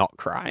obviously not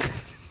crying.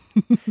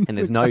 And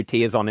there's no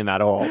tears on him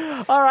at all.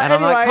 All right, and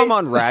I'm anyway. like, come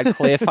on,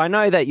 Radcliffe. I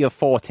know that you're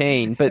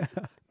 14, but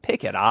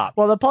pick it up.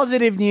 Well, the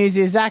positive news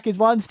is Zach is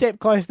one step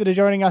closer to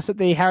joining us at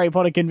the Harry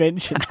Potter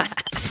conventions.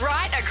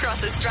 Right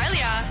across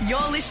Australia, you're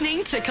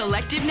listening to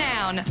Collective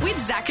Noun with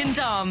Zach and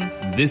Dom.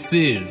 This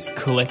is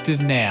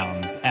Collective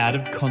Noun's Out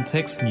of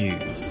Context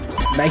News.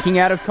 Making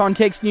out of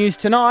context news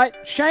tonight,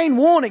 Shane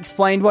Warne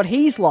explained what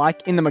he's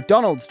like in the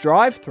McDonald's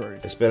drive-thru.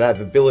 It's about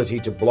that ability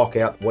to block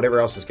out whatever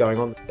else is going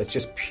on. It's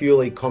just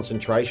purely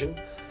concentration.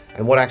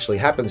 And what actually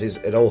happens is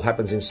it all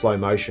happens in slow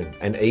motion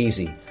and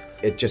easy.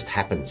 It just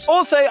happens.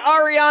 Also,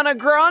 Ariana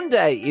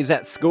Grande is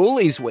at school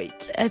this week.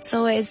 It's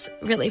always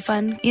really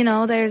fun. You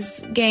know,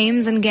 there's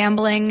games and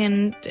gambling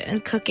and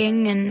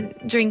cooking and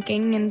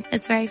drinking, and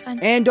it's very fun.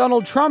 And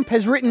Donald Trump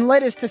has written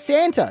letters to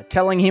Santa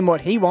telling him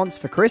what he wants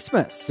for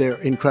Christmas. They're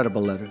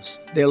incredible letters.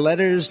 They're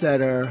letters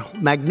that are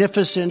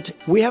magnificent.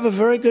 We have a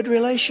very good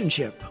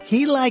relationship.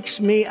 He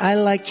likes me, I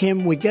like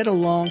him, we get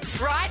along.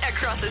 Right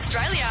across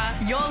Australia,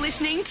 you're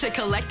listening to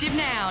Collective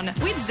Noun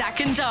with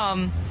Zach and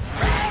Dom.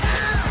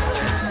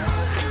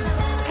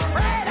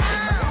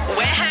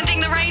 We're handing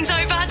the reins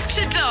over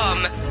to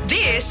Dom.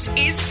 This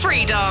is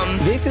Freedom.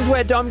 This is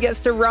where Dom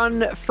gets to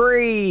run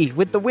free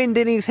with the wind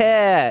in his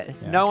hair.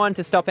 Yeah. No one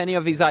to stop any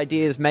of his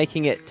ideas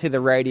making it to the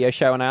radio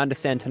show. And I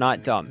understand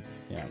tonight, Dom,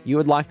 you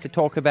would like to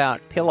talk about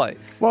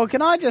pillows. Well,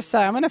 can I just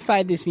say, I'm going to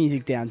fade this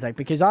music down, Zach,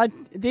 because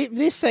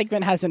this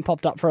segment hasn't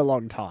popped up for a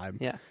long time.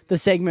 Yeah. The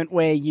segment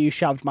where you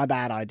shoved my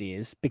bad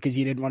ideas because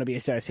you didn't want to be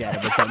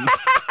associated with them.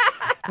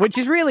 Which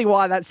is really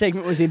why that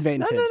segment was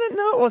invented.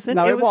 No, it wasn't.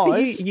 No, it was for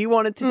was. you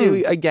wanted to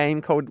do a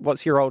game called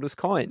What's Your Oldest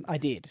Coin? I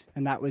did,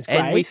 and that was great.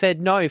 And we said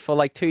no for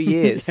like 2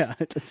 years. Yeah,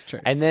 that's true.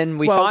 And then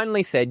we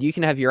finally said you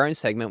can have your own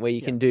segment where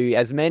you can do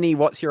as many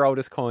What's Your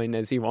Oldest Coin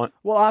as you want.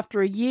 Well,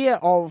 after a year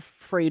of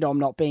Freedom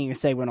not being a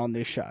segment on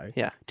this show,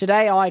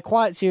 today I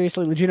quite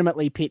seriously,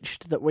 legitimately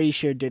pitched that we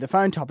should do the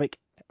phone topic,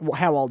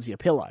 how old's your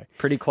pillow?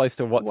 Pretty close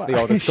to what's the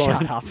oldest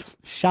coin.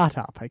 Shut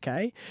up,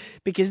 okay?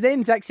 Because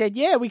then Zach said,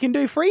 yeah, we can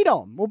do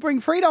Freedom. We'll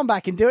bring Freedom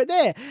back and do it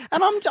there.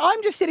 And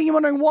I'm just sitting here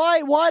wondering,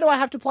 why do I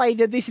have to play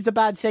that this is a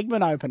bad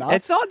segment opener?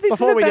 It's not this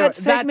is a bad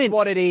segment. That's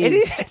what it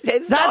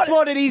is. That's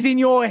what it is in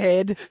your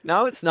head.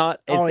 No, it's not.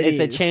 It's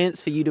a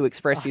chance for you to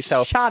express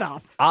yourself. Shut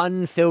up.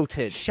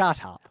 Unfiltered.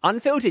 Shut up.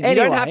 Unfiltered.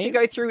 Anyway, you don't have to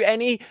go through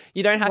any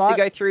to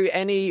go through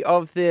any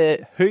of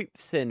the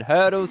hoops and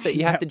hurdles that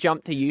you have to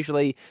jump to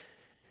usually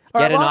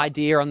get an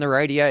idea on the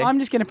radio. I'm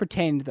just going to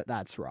pretend that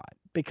that's right.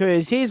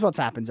 Because here's what's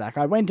happened, Zach.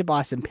 I went to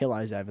buy some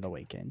pillows over the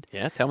weekend.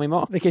 Yeah, tell me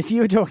more. Because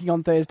you were talking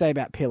on Thursday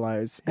about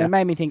pillows, and it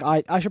made me think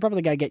I should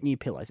probably go get new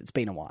pillows. It's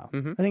been a while.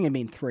 Mm-hmm. I think it's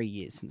been 3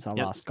 years since I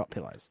last got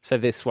pillows. So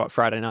this,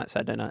 Friday night,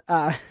 Saturday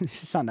night?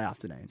 This is Sunday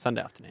afternoon.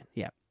 Sunday afternoon.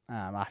 Yeah,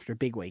 after a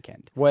big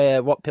weekend.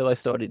 What pillow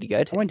store did you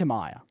go to? I went to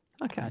Maya.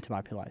 Okay. To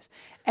buy pillows.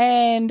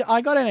 And I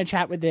got in a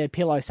chat with the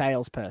pillow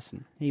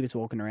salesperson. He was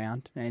walking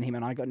around, and him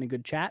and I got in a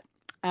good chat.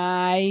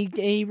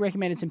 He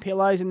recommended some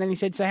pillows, and then he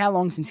said, so how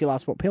long since you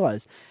last bought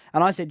pillows?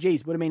 And I said,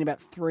 geez, would have been about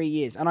 3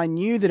 years. And I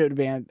knew that it would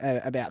be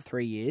about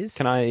 3 years.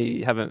 Can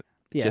I have a...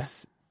 Yeah.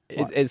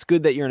 It's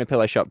good that you're in a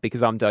pillow shop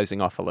because I'm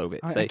dozing off a little bit.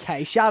 So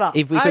okay, shut up.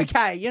 If we could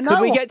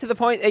we get to the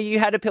point that you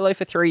had a pillow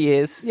for 3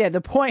 years? Yeah, the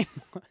point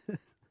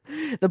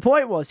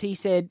was he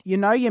said,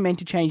 you're meant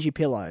to change your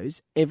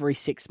pillows every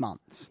 6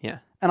 months. Yeah.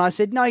 And I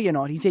said, no, you're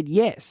not. He said,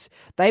 yes.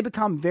 They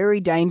become very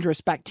dangerous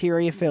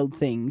bacteria-filled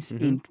things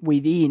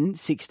within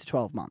 6 to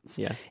 12 months.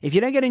 Yeah. If you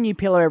don't get a new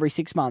pillow every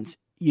 6 months,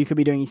 you could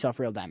be doing yourself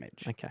real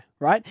damage. Okay.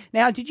 Right?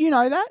 Now, did you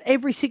know that?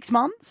 Every 6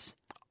 months?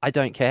 I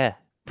don't care.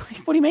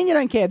 What do you mean you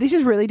don't care? This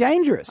is really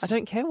dangerous. I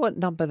don't care what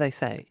number they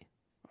say.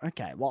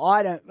 Okay, well,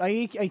 I don't... Are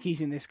you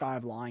accusing this guy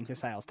of lying for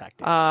sales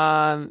tactics?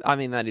 I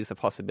mean, that is a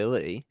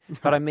possibility.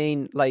 But I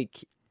mean, like...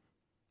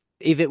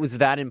 If it was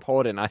that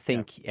important, I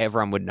think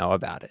everyone would know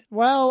about it.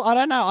 Well, I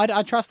don't know.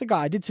 I trust the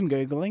guy. I did some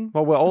Googling.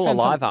 Well, we're all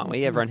alive, aren't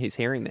we? Everyone who's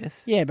hearing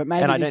this. Yeah, but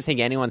maybe And I don't think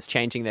anyone's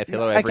changing their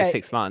pillow every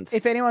 6 months.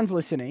 If anyone's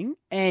listening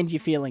and you're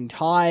feeling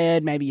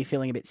tired, maybe you're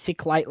feeling a bit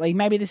sick lately,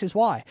 maybe this is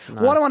why.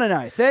 No. What I want to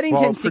know, 13,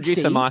 well, 10, 60...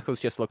 producer Michael's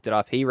just looked it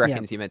up. He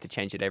reckons you're meant to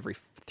change it every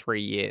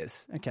 3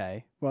 years.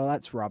 Okay, well,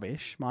 that's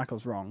rubbish.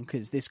 Michael's wrong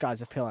because this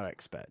guy's a pillow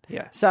expert.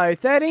 Yeah. So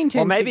 13, 10,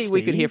 Well, maybe 60...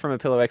 we could hear from a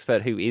pillow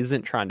expert who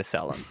isn't trying to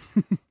sell them.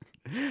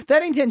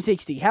 13, 10,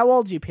 60. How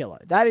old's your pillow?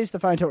 That is the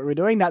phone talk we're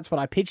doing. That's what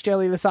I pitched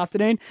earlier this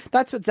afternoon.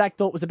 That's what Zach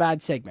thought was a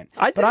bad segment.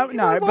 I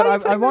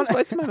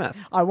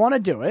want to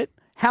do it.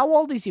 How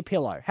old is your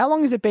pillow? How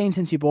long has it been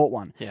since you bought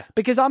one? Yeah.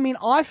 Because, I mean,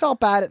 I felt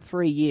bad at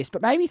 3 years,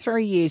 but maybe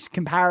 3 years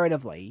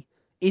comparatively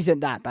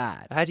isn't that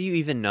bad. How do you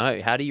even know?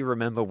 How do you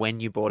remember when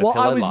you bought a Well,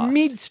 pillow I was last?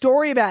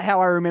 mid-story about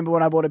how I remember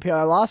when I bought a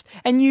pillow last,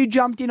 and you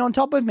jumped in on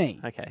top of me.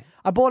 Okay.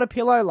 I bought a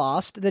pillow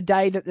last the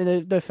day that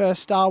the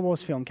first Star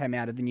Wars film came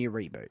out of the new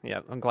reboot. Yeah,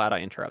 I'm glad I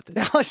interrupted.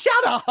 Oh,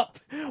 shut up!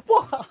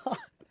 What?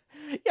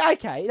 Yeah,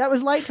 okay, that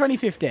was late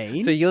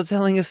 2015. So you're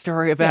telling a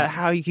story about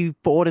how you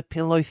bought a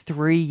pillow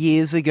 3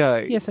 years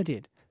ago. Yes, I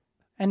did.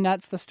 And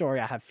that's the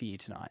story I have for you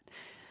tonight.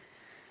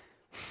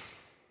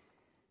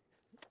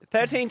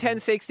 13, 10,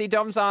 60,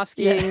 Dom's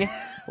asking,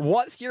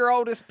 what's your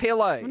oldest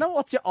pillow? No,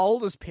 what's your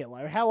oldest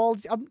pillow? How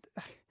old's...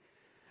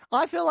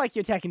 I feel like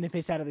you're taking the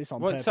piss out of this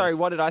on purpose. Sorry,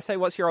 what did I say?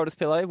 What's your oldest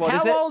pillow? What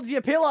is it? How old's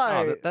your pillow?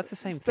 Oh, that's the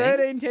same thing.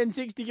 13, 10,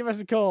 60, give us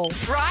a call.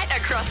 Right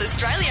across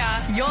Australia,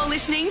 you're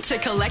listening to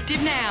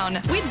Collective Noun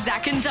with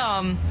Zach and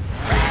Dom.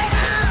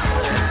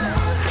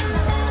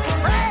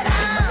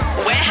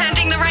 We're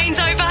handing the reins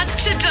over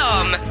to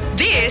Dom.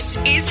 This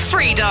is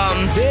Freedom.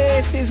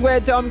 This is where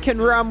Dom can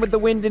run with the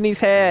wind in his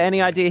hair.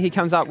 Any idea he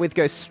comes up with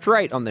goes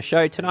straight on the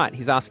show. Tonight,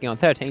 he's asking on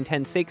 13,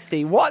 10,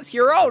 60, what's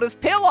your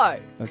oldest pillow?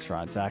 That's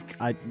right, Zach.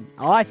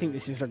 I think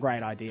this is a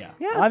great idea.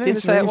 Yeah, I think didn't this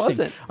is say it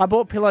interesting. wasn't. I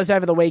bought pillows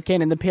over the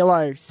weekend, and the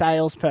pillow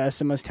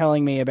salesperson was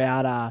telling me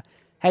about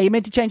hey, you're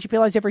meant to change your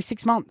pillows every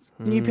 6 months.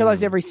 New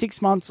pillows every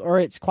 6 months, or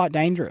it's quite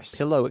dangerous.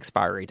 Pillow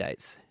expiry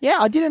dates. Yeah,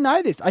 I didn't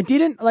know this. I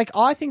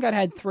think I'd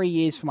had 3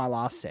 years for my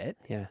last set.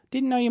 Yeah.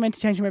 Didn't know you're meant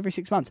to change them every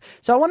 6 months.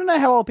 So I want to know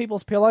how old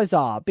people's pillows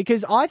are,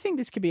 because I think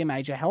this could be a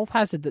major health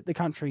hazard that the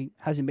country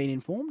hasn't been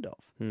informed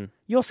of.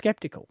 You're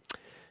sceptical.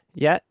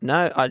 Yeah,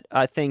 no,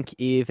 I think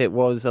if it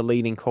was a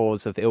leading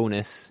cause of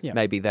illness,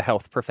 maybe the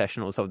health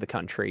professionals of the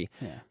country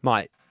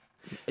might...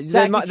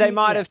 Zach, they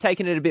might have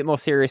taken it a bit more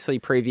seriously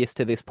previous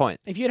to this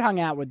point. If you'd hung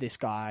out with this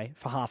guy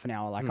for half an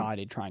hour like I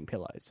did trying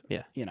pillows,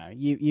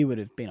 you would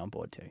have been on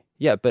board too.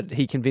 Yeah, but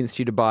he convinced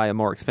you to buy a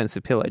more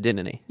expensive pillow,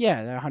 didn't he?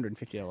 Yeah, they're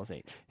 $150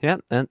 each. Yeah,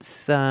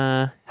 that's...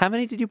 how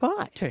many did you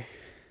buy? 2.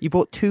 You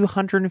bought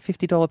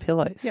 $250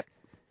 pillows? Yep.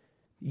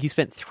 You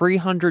spent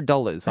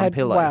 $300 on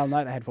pillows? Well,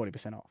 no, they had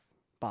 40% off.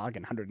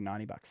 Bargain,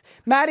 $190.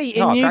 Maddie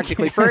in Newcastle.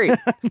 Practically free.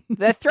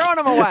 They're throwing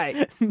them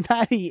away.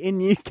 Maddie in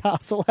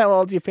Newcastle, how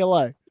old's your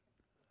pillow?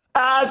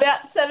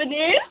 About 7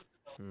 years.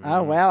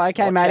 Oh, wow.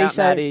 Okay, Watch Maddie. out,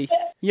 So Maddie.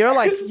 you're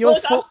like...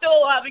 Look, I'm still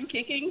alive and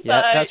kicking. Yeah,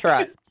 so. that's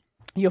right.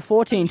 You're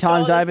 14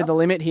 times over the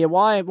limit here.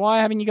 Why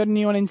haven't you got a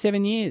new one in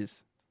 7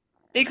 years?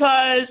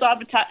 Because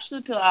I'm attached to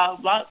the pillow.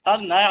 I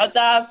don't know.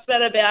 I've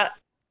spent about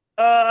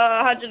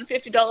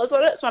 $150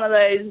 on it. It's one of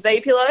those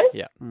V pillows.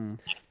 Yeah.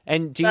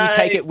 And do you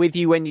take it with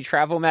you when you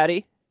travel,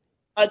 Maddie?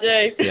 I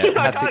do. Yeah,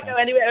 I can't go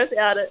anywhere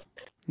without it.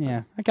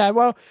 Yeah. Okay,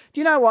 well,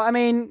 do you know what? I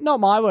mean, not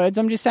my words.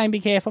 I'm just saying be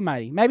careful,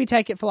 Maddie. Maybe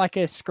take it for like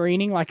a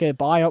screening, like a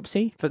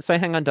biopsy. But so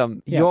hang on,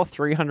 Dom. Yeah. Your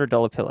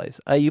 $300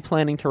 pillows, are you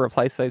planning to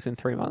replace those in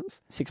 3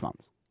 months? 6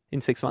 months. In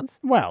 6 months?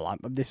 Well,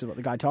 this is what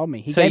the guy told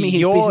me. He So gave me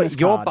his business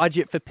your card.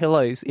 budget for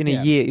pillows in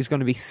a year is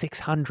going to be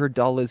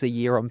 $600 a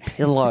year on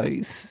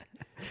pillows.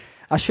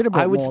 I should have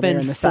bought I would more there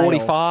spend in the sale.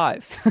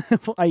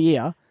 45 a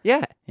year.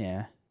 Yeah.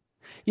 Yeah.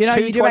 You know,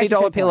 Two you do make a fair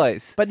 $20 point.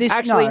 pillows. But this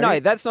Actually, no,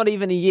 that's not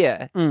even a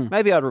year. Mm.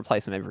 Maybe I'd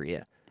replace them every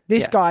year.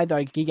 This guy,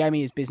 though, he gave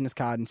me his business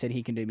card and said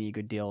he can do me a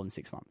good deal in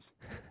 6 months.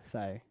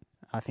 So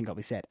I think I'll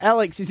be set.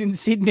 Alex is in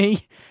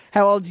Sydney.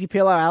 How old's your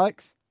pillow,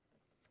 Alex?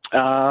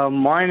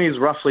 Mine is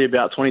roughly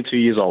about 22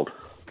 years old.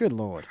 Good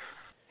Lord.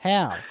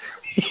 How?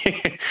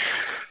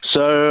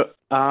 So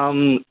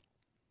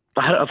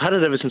I've had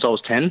it ever since I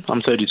was 10.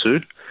 I'm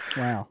 32.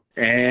 Wow.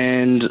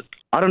 And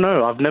I don't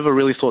know. I've never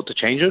really thought to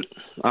change it.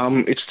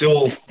 It's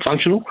still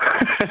functional,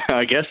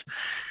 I guess.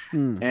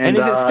 And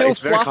is it still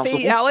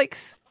fluffy,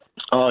 Alex?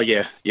 Oh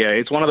yeah.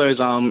 It's one of those.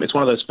 It's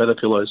one of those feather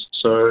pillows.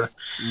 So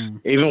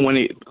even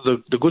when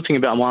the good thing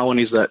about my one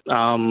is that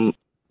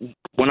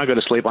when I go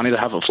to sleep, I need to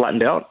have it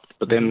flattened out.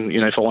 But then,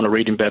 if I want to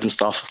read in bed and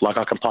stuff, like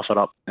I can puff it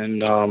up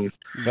and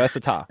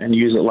versatile and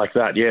use it like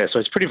that. Yeah, so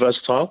it's pretty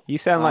versatile. You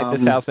sound like the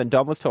salesman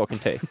Dom was talking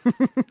to.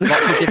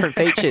 Lots of different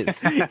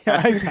features.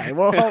 Okay,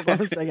 well, hold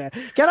on a second.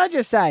 Can I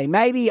just say,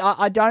 maybe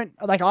I don't,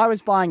 like I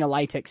was buying a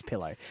latex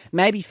pillow.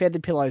 Maybe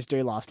feathered pillows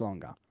do last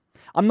longer.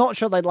 I'm not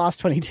sure they'd last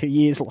 22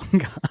 years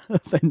longer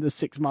than the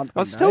 6 month.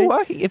 Well, it's still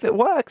working. If it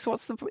works,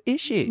 what's the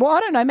issue? Well, I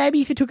don't know. Maybe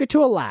if you took it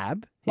to a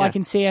lab, like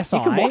in CSI.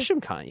 You can wash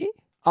them, can't you?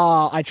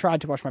 I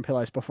tried to wash my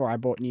pillows before I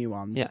bought new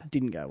ones. Yeah.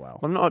 Didn't go well.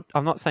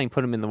 I'm not saying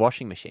put them in the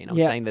washing machine. I'm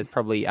saying there's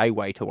probably a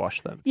way to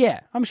wash them.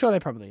 Yeah, I'm sure there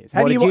probably is.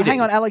 What did you Hang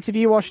do? on, Alex, have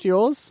you washed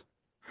yours?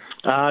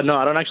 No,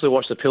 I don't actually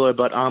wash the pillow,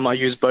 but I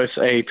use both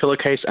a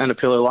pillowcase and a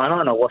pillow liner,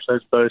 and I wash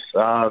those both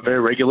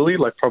very regularly,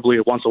 like probably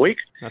once a week.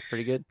 That's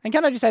pretty good. And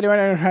can I just say to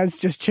anyone who has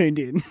just tuned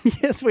in,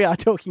 yes, we are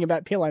talking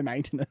about pillow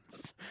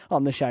maintenance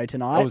on the show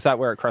tonight. Or was that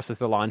where it crosses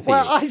the line for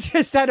Well, you? I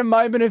just had a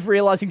moment of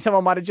realising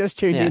someone might have just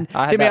tuned in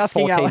I had to me that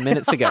asking 14 Alex.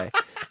 minutes ago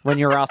when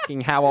you were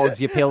asking how old's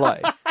your pillow.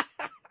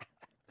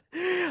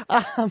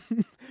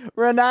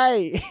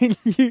 Renee in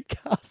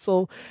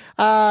Newcastle,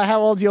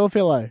 how old's your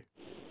pillow?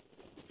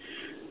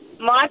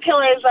 My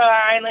pillows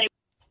are only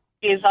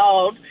years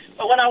old,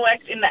 but when I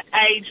worked in the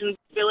age and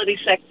disability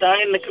sector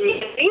in the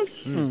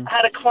community, I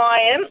had a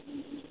client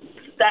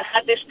that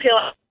had this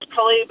pillow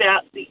probably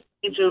about the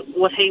age of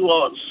what he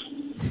was.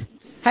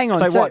 Hang on.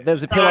 So what? There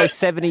was a pillow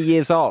 70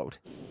 years old?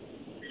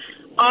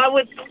 I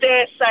would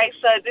dare say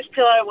so. This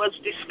pillow was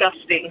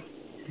disgusting.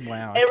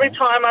 Wow. Every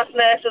time us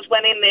nurses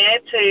went in there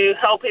to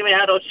help him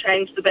out or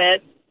change the bed,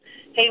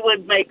 he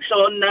would make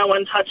sure no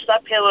one touched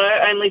that pillow,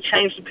 only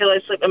change the pillow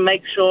slip and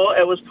make sure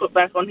it was put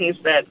back on his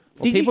bed.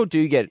 Well, people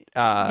do get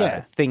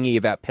thingy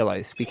about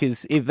pillows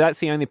because if that's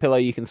the only pillow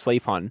you can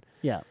sleep on,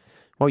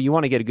 well, you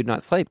want to get a good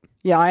night's sleep.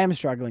 Yeah, I am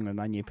struggling with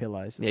my new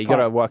pillows. You got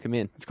to work them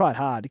in. It's quite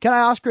hard. Can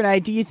I ask, Renee,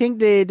 do you think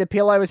the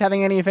pillow was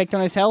having any effect on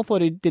his health, or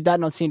did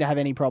that not seem to have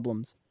any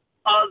problems?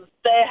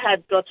 There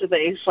had got to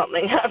be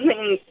something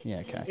happening. Yeah,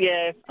 okay.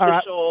 Yeah, All for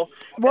right. sure.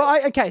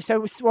 Well,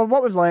 so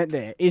what we've learnt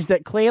there is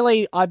that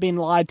clearly I've been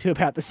lied to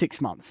about the 6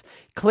 months.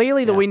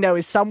 Clearly the window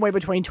is somewhere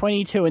between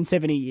 22 and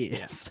 70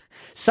 years.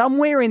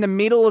 Somewhere in the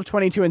middle of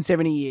 22 and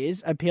 70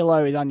 years, a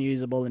pillow is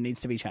unusable and needs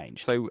to be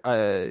changed. So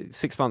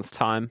 6 months'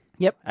 time,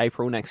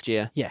 April next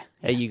year,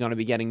 are you going to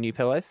be getting new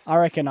pillows? I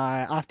reckon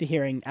after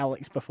hearing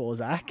Alex before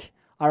Zach,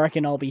 I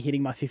reckon I'll be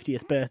hitting my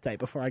 50th birthday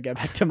before I go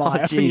back to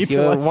Maya for new You're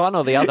pillows. one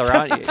or the other,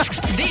 aren't you?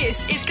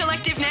 This is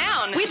Collective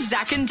Noun with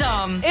Zach and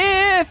Dom.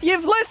 If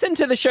you've listened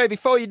to the show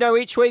before, you know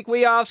each week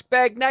we ask,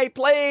 beg, nay,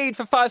 plead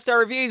for 5-star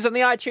reviews on the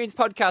iTunes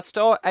podcast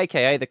store,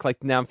 a.k.a. the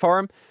Collective Noun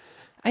Forum,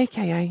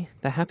 a.k.a.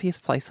 the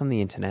happiest place on the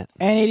internet.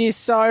 And it is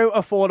so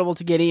affordable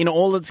to get in.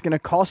 All it's going to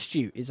cost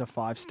you is a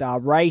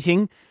 5-star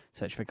rating.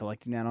 Search for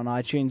Collective Noun on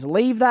iTunes.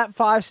 Leave that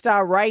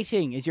 5-star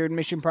rating as your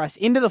admission price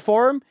into the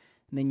forum.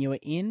 And then you are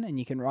in and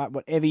you can write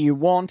whatever you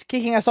want.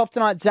 Kicking us off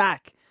tonight,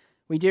 Zach,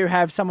 we do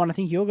have someone I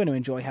think you're going to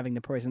enjoy having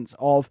the presence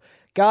of.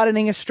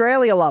 Gardening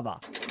Australia lover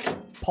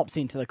pops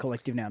into the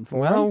Collective Noun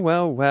forum.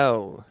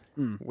 Well.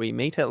 We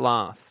meet at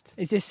last.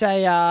 Is this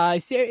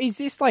is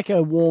this like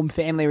a warm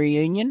family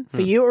reunion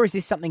for you, or is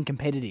this something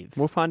competitive?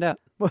 We'll find out.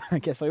 Well, I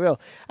guess we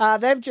will.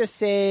 They've just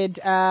said,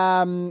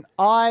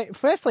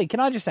 firstly, can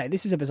I just say,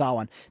 this is a bizarre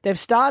one. They've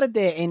started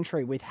their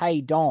entry with,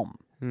 "Hey, Dom."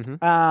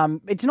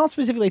 It's not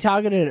specifically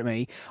targeted at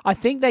me. I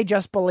think they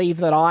just believe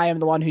that I am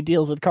the one who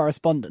deals with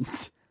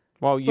correspondence.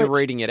 Well, you're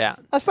reading it out.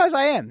 I suppose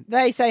I am.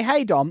 They say,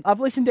 "Hey, Dom, I've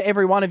listened to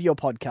every one of your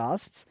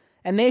podcasts,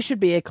 and there should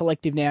be a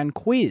Collective Noun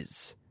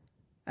quiz."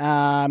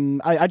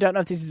 I don't know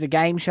if this is a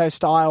game show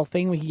style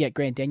thing. We could get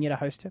Grant Denyer to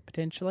host it,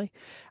 potentially.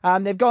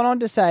 They've gone on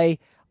to say,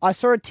 "I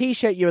saw a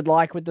T-shirt you would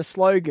like with the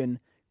slogan,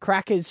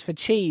 'Crackers for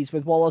cheese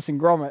with Wallace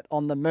and Gromit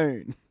on the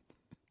moon.'"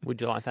 Would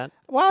you like that?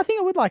 Well, I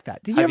think I would like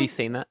that. Have you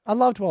seen that? I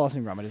loved Wallace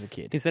and Gromit as a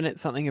kid. Isn't it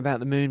something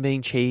about the moon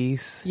being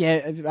cheese?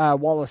 Yeah,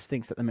 Wallace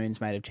thinks that the moon's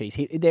made of cheese.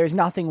 There is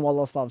nothing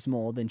Wallace loves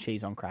more than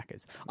cheese on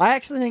crackers. I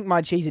actually think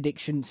my cheese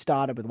addiction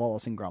started with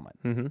Wallace and Gromit.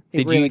 Mm-hmm.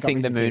 Did you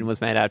think the moon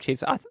was made out of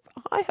cheese? I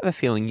have a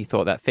feeling you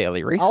thought that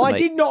fairly recently. Oh, I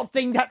did not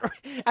think that.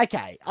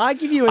 Okay, I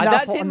give you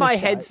enough. That's in my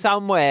head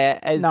somewhere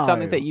as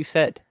something that you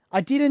said. I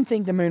didn't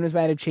think the moon was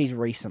made of cheese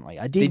recently.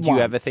 I did. Did you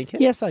ever think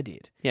it? Yes, I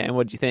did. Yeah, and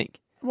what did you think?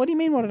 What do you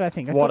mean, what did I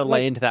think? What a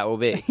land that will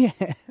be. Yeah.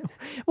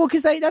 Well,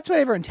 because that's what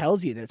everyone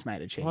tells you, that it's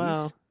made of cheese.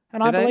 Well,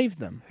 and I believe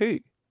them. Who?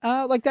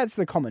 Like, that's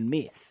the common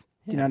myth.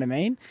 Do you know what I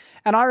mean?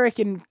 And I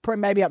reckon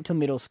maybe up till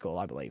middle school,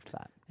 I believed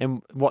that.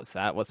 And what's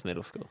that? What's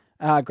middle school?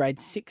 Grade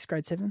 6,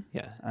 grade 7.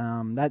 Yeah.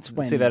 That's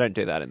when... See, they don't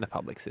do that in the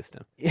public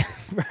system. Yeah,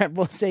 right.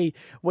 Well, see,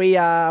 we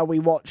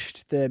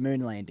watched the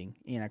moon landing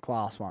in a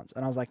class once,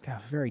 and I was like,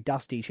 that was very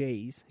dusty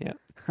cheese. Yeah.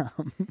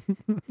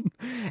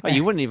 Oh,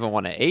 you wouldn't even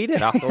want to eat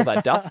it after all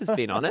that dust has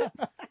been on it.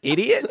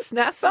 Idiots,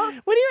 NASA.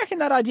 Where do you reckon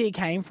that idea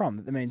came from,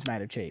 that the moon's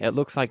made of cheese? It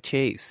looks like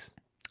cheese.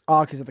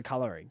 Oh, because of the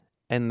colouring.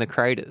 And the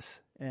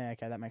craters. Yeah,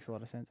 okay, that makes a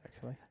lot of sense,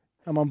 actually.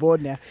 I'm on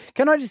board now.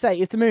 Can I just say,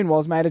 if the moon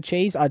was made of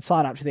cheese, I'd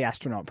sign up to the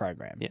astronaut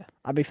program. Yeah.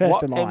 I'd be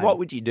first in line. And what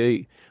would you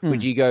do?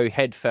 Would you go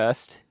head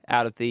first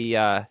out of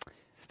the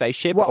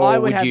spaceship, Well, or I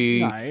would would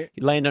you no.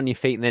 land on your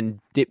feet and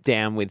then dip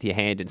down with your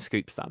hand and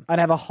scoop some? I'd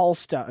have a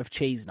holster of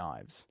cheese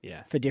knives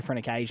for different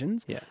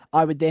occasions. Yeah.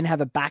 I would then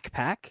have a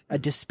backpack, a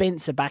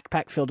dispenser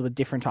backpack filled with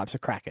different types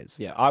of crackers.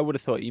 Yeah, I would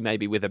have thought you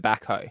maybe with a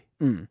backhoe.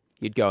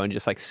 You'd go and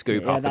just like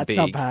scoop up that's a big...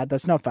 not bad.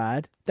 That's not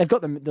bad. They've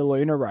got the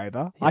lunar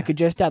rover. I could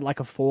just add like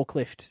a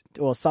forklift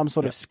or some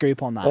sort of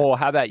scoop on that. Or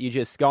how about you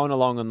just going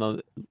along on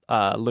the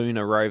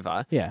lunar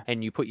rover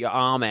and you put your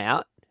arm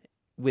out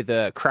with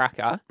a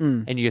cracker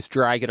and you just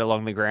drag it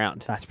along the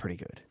ground. That's pretty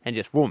good. And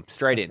just whoomp,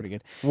 straight in. Pretty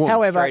good. Whoomp,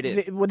 However, straight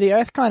in. the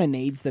Earth kind of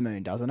needs the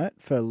moon, doesn't it,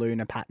 for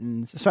lunar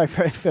patterns? So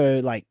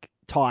for like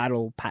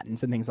tidal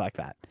patterns and things like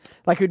that.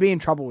 Like we'd be in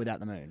trouble without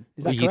the moon.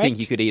 Is that you correct? think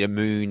you could eat a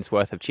moon's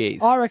worth of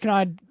cheese? I reckon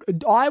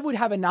I would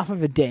have enough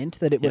of a dent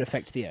that it would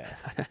affect the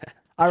Earth.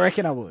 I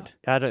reckon I would.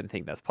 I don't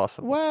think that's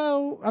possible.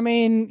 Well, I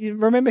mean, you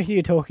remember who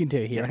you're talking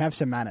to here and have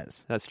some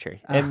manners. That's true.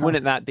 And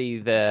wouldn't that be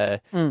the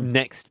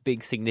next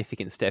big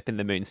significant step in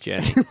the moon's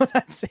journey?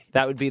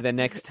 That would be the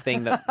next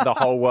thing that the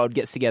whole world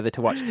gets together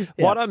to watch. Yeah.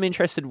 What I'm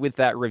interested with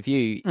that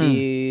review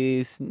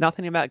is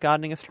nothing about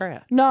Gardening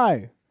Australia.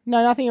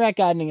 No, nothing about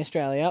Gardening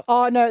Australia.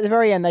 Oh, no, at the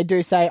very end, they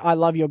do say, I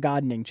love your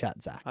gardening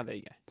chat, Zach. Oh, there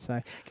you go.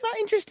 So,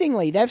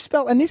 interestingly, they've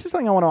spelled, and this is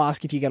something I want to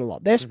ask if you get a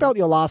lot, they've spelled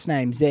your last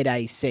name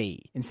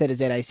Z-A-C instead of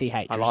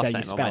Z-A-C-H. My last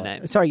name or my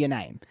name? Sorry, your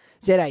name.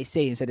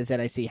 Z-A-C instead of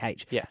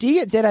Z-A-C-H. Yeah. Do you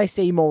get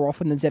Z-A-C more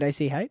often than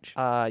Z-A-C-H?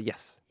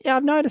 Yes. Yeah,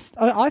 I've noticed.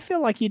 I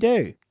feel like you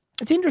do.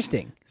 It's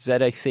interesting.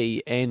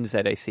 Z-A-C and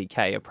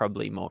Z-A-C-K are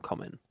probably more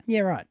common.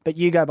 Yeah, right. But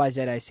you go by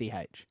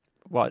Z-A-C-H.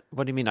 What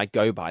do you mean I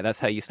go by? That's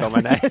how you spell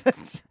my name.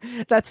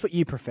 That's what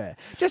you prefer.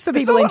 Just for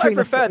That's people not entering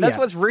what I prefer. That's yeah.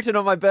 what's written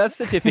on my birth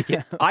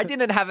certificate. I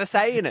didn't have a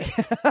say in it.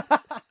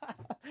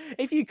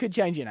 If you could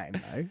change your name,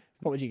 though,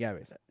 what would you go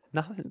with it?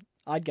 Nothing.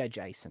 I'd go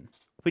Jason.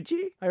 Would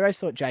you? I always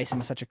thought Jason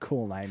was such a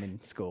cool name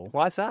in school.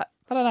 Why is that?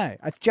 I don't know.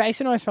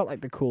 Jason always felt like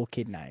the cool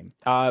kid name.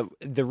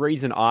 The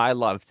reason I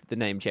loved the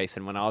name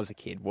Jason when I was a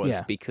kid was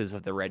because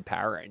of the Red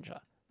Power Ranger.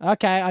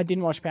 Okay, I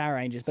didn't watch Power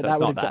Rangers, but So that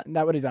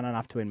would have done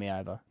enough to win me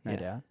over, no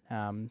doubt.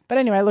 But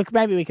anyway, look,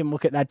 maybe we can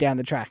look at that down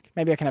the track.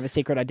 Maybe I can have a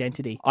secret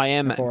identity. I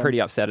am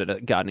pretty upset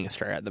at Gardening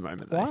Australia at the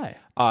moment, though. Why?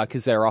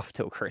 Because they're off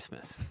till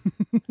Christmas.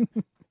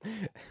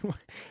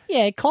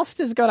 Yeah,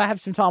 Costa's got to have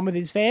some time with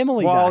his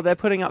family. Well, Zach. they're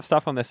putting up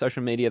stuff on their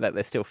social media that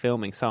they're still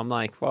filming, so I'm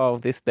like, well,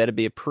 this better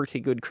be a pretty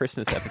good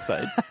Christmas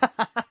episode.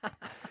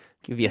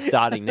 If you're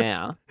starting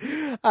now.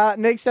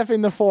 Next up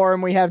in the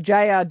forum, we have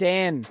JR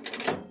Dan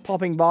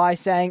popping by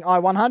saying, I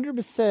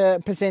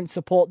 100%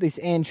 support this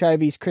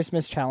anchovies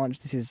Christmas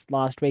challenge. This is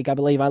last week, I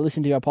believe. I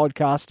listened to your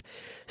podcast,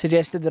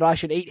 suggested that I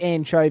should eat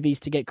anchovies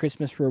to get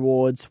Christmas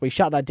rewards. We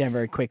shut that down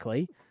very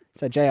quickly.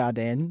 So JR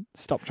Dan,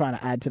 stop trying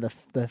to add to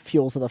the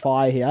fuel to the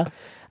fire here.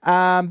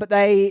 But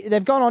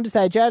they've gone on to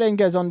say, JR Dan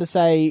goes on to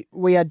say,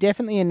 we are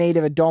definitely in need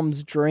of a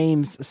Dom's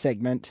Dreams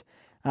segment.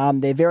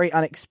 They're very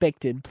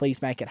unexpected. Please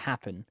make it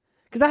happen.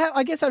 Because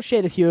I guess I've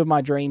shared a few of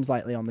my dreams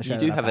lately on the show. You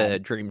do have a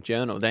dream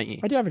journal, don't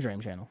you? I do have a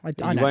dream journal.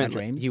 I know my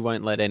dreams. You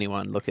won't let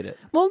anyone look at it.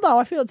 Well, no,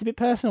 I feel it's a bit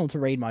personal to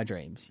read my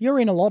dreams. You're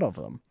in a lot of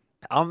them.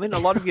 I'm in a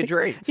lot of your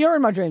dreams. You're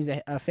in my dreams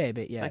a fair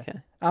bit, yeah.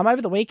 Okay.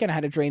 Over the weekend, I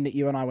had a dream that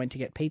you and I went to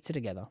get pizza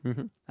together.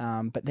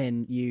 Mm-hmm. But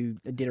then you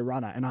did a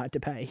runner and I had to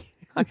pay.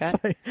 Okay. So,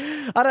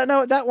 I don't know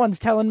what that one's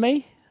telling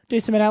me. Do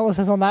some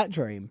analysis on that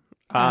dream.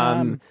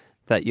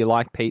 That you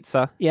like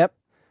pizza. Yep.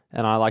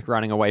 And I like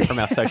running away from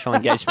our social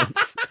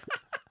engagements.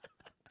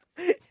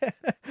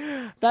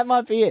 That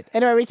might be it.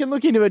 Anyway, we can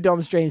look into a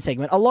Dom's Dream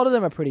segment. A lot of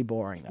them are pretty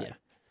boring, though. Yeah.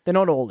 They're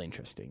not all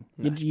interesting.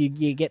 No.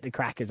 You get the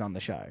crackers on the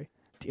show.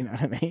 Do you know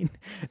what I mean?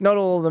 Not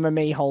all of them are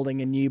me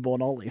holding a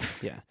newborn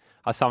olive. Yeah.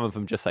 Some of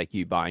them just like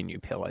you buying new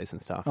pillows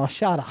and stuff. Oh,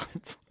 shut up.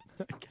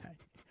 Okay.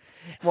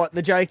 What,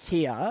 the joke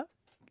here,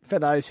 for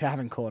those who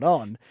haven't caught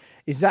on,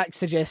 is Zach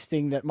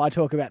suggesting that my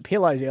talk about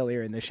pillows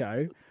earlier in the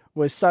show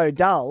was so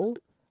dull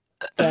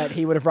that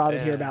he would have rather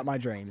hear about my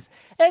dreams.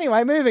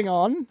 Anyway, moving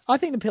on. I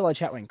think the pillow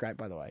chat went great,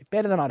 by the way.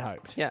 Better than I'd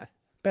hoped. Yeah.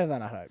 Better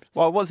than I hoped.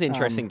 Well, it was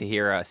interesting to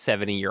hear a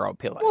 70-year-old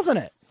pillow. Wasn't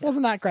it? Yeah.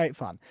 Wasn't that great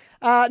fun?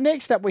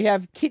 Next up, we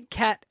have Kit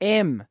Kat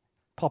M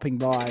popping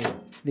by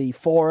the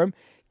forum.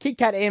 Kit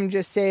Kat M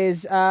just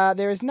says,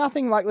 there is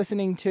nothing like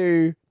listening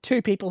to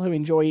two people who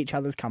enjoy each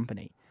other's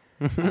company.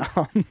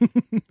 Tell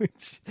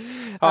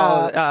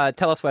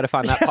us where to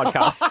find that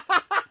podcast.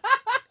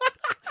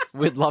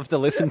 We'd love to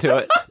listen to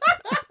it.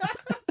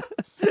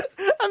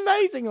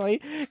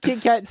 Amazingly,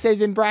 Kit Kat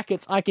says in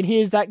brackets, I can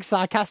hear Zach's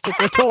sarcastic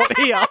retort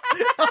here.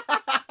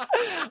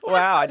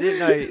 Wow, I didn't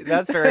know.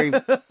 That's very,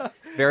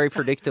 very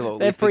predictable.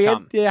 They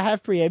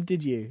have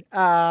preempted you,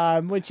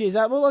 which is,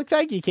 well, look,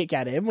 thank you, Kit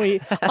Kat M.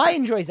 I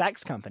enjoy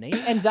Zach's company.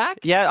 And Zach?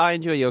 Yeah, I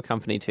enjoy your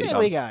company too, There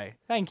Dom. we go.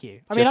 Thank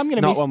you. I Just mean, I'm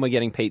going to not when we're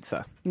getting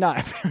pizza. No,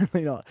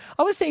 apparently not.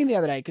 I was saying the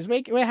other day, because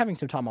we're having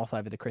some time off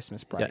over the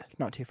Christmas break,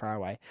 not too far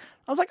away.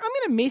 I was like, I'm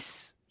going to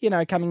miss,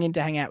 coming in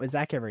to hang out with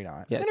Zach every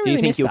night. Yeah. Do you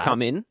think you'll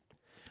come in?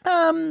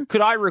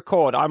 Could I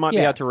record? I might be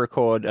able to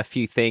record a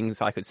few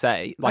things, I could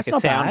say, like a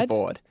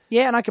soundboard.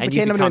 Yeah, and I could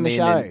pretend I'm doing the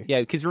show.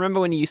 Because remember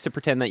when you used to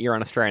pretend that you're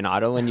on Australian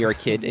Idol when you're a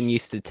kid and you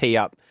used to tee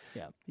up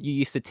you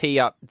used to tee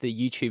up the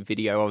YouTube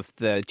video of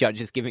the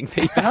judges giving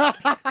feedback.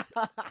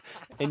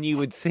 and you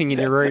would sing in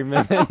your room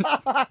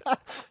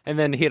and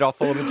then hit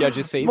off all the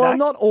judges' feedback. Well,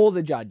 not all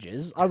the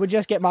judges. I would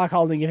just get Mark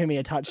Holden giving me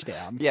a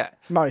touchdown. Yeah.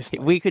 Mostly.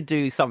 We could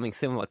do something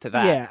similar to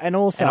that. Yeah, and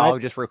also... And I'll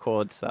just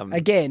record some...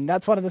 Again,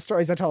 that's one of the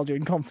stories I told you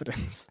in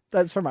confidence.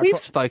 That's from my... We've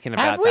spoken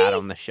about that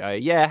on the show.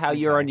 Yeah, how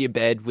you're on your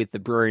bed with the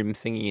broom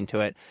singing into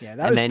it. Yeah,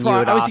 that was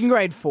I was in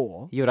grade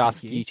 4. You would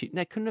ask YouTube...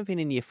 That couldn't have been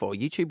in year 4.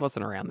 YouTube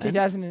wasn't around then.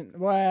 2000...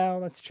 Well,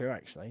 that's true,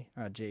 actually.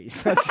 Oh,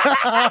 geez.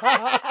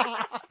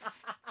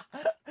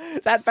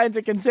 That paints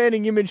a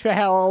concerning image for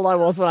how old I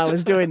was when I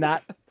was doing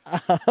that.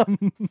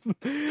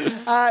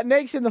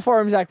 Next in the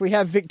forum, Zach, we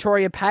have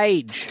Victoria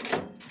Page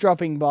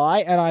dropping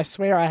by, and I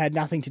swear I had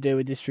nothing to do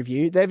with this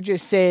review. They've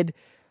just said,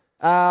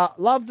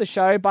 love the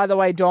show. By the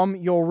way, Dom,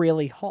 you're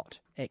really hot,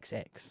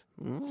 XX.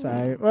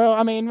 So, well,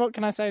 I mean, what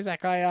can I say,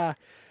 Zach?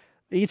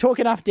 You talk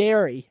enough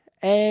dairy,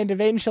 and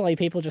eventually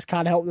people just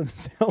can't help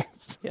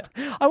themselves. Yeah.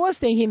 I was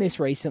thinking this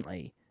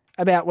recently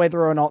about whether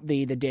or not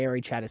the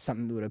dairy chat is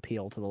something that would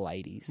appeal to the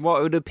ladies. Well,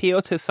 it would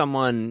appeal to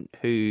someone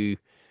who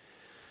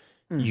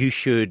you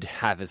should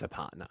have as a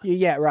partner.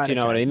 Yeah, right. Do you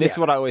know what I mean? This is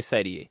what I always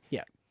say to you.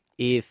 Yeah.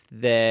 If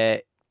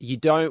you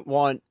don't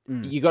want,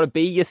 you got to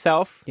be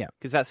yourself. Yeah.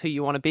 Because that's who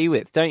you want to be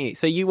with, don't you?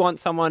 So you want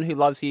someone who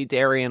loves you,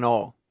 dairy and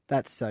all.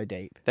 That's so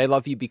deep. They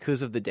love you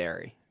because of the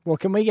dairy. Well,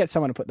 can we get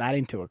someone to put that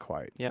into a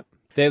quote? Yep.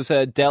 There's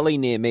a deli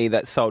near me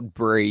that sold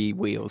brie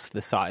wheels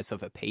the size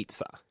of a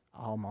pizza.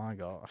 Oh my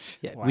gosh!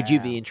 Yeah, wow. Would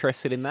you be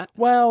interested in that?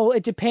 Well,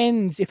 it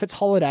depends. If it's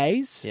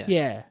holidays,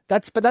 yeah.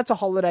 That's a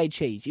holiday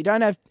cheese. You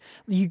don't have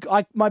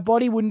my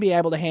body wouldn't be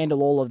able to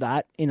handle all of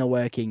that in a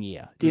working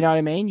year. Do you know what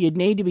I mean? You'd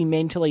need to be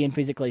mentally and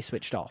physically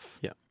switched off.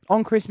 Yeah.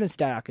 On Christmas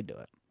Day, I could do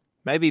it.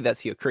 Maybe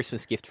that's your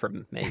Christmas gift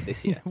from me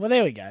this year. Well,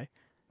 there we go.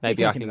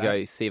 Maybe I can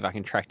go see if I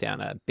can track down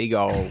a big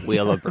old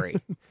wheel of brie.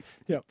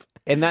 Yep.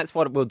 And that's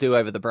what we'll do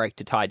over the break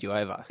to tide you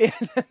over. Yeah,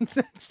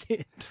 that's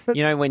it. That's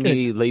you know when good.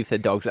 you leave the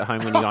dogs at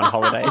home when you're on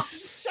holidays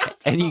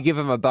and you give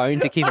them a bone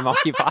to keep them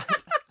occupied?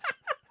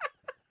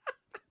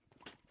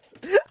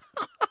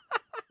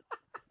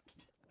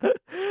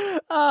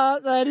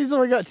 That is all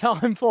we got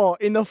time for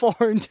in the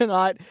forum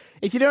tonight.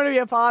 If you don't want to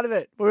be a part of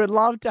it, we would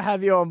love to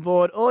have you on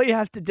board. All you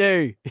have to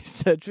do is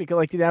search for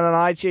Collective Noun on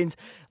iTunes,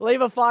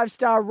 leave a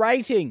 5-star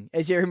rating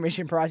as your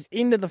admission price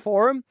into the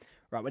forum.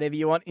 Write whatever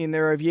you want in the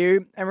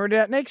review, and we'll do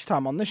it next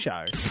time on the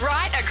show.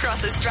 Right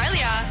across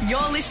Australia, you're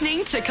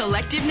listening to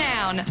Collective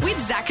Noun with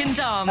Zach and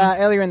Dom.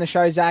 Earlier in the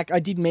show, Zach, I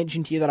did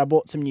mention to you that I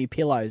bought some new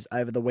pillows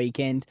over the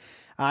weekend.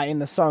 In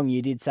the song,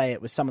 you did say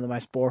it was some of the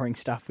most boring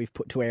stuff we've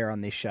put to air on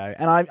this show.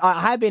 And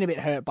I have been a bit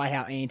hurt by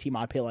how anti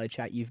my pillow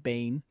chat you've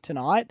been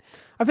tonight.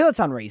 I feel it's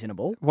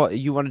unreasonable. What,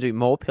 you want to do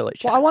more pillow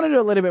chat? Well, I want to do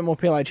a little bit more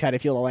pillow chat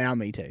if you'll allow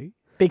me to.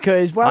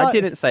 Because, well, I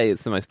didn't say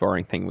it's the most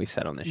boring thing we've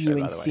said on this show, you by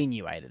the way.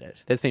 insinuated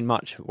it. There's been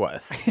much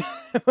worse.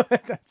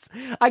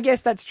 I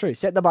guess that's true.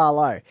 Set the bar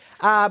low.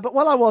 But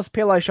while I was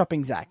pillow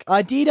shopping, Zach,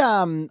 I did,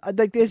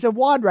 there's a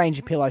wide range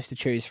of pillows to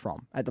choose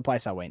from at the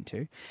place I went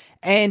to.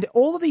 And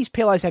all of these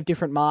pillows have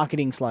different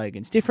marketing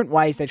slogans, different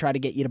ways they try to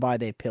get you to buy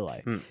their pillow.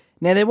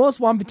 Now, there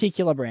was one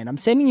particular brand. I'm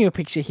sending you a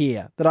picture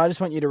here that I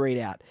just want you to read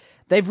out.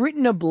 They've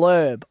written a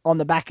blurb on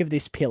the back of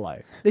this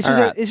pillow. This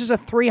is a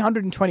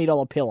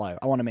 $320 pillow,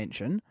 I want to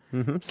mention.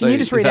 Mm-hmm. Can you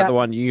just read out? Is that the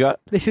one you got?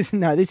 This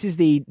is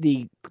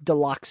the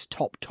deluxe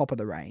top of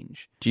the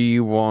range. Do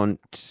you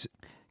want...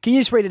 Can you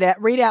just read it out?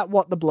 Read out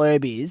what the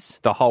blurb is.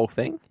 The whole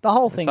thing? The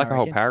whole thing, It's like a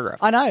whole paragraph.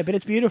 I know, but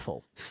it's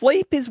beautiful.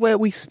 Sleep is where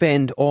we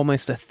spend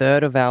almost a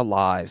third of our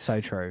lives.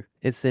 So true.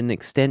 It's an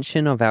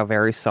extension of our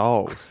very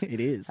souls. It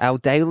is. Our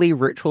daily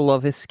ritual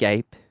of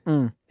escape.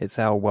 It's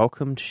our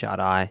welcomed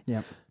shut-eye.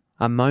 Yep.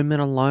 A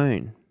moment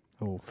alone.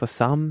 Ooh. For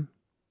some,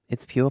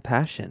 it's pure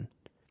passion.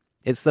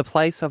 It's the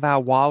place of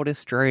our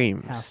wildest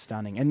dreams. How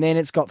stunning. And then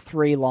it's got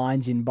 3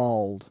 lines in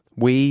bold.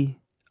 We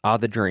are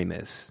the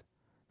dreamers.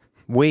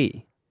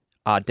 We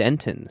are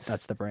Dentons.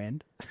 That's the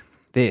brand.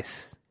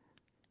 This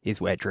is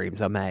where dreams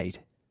are made.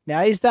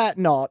 Now, is that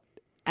not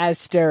as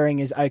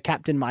stirring as Oh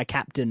Captain, My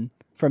Captain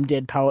from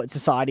Dead Poet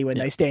Society when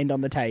they stand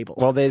on the table?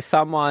 Well, there's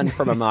someone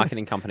from a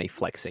marketing company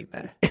flexing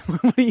there.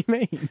 What do you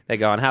mean? They're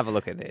going, have a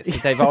look at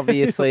this. They've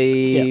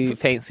obviously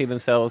fancy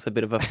themselves a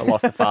bit of a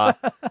philosopher.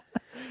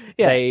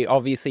 Yeah. They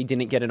obviously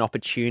didn't get an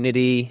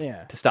opportunity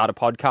to start a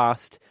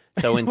podcast.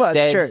 So instead,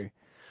 that's true.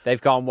 They've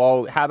gone,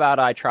 well, how about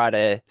I try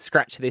to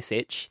scratch this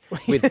itch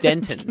with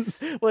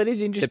Dentons? Well, it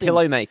is interesting. The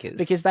pillow makers.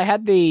 Because they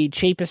had the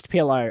cheapest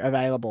pillow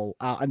available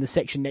in the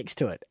section next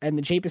to it. And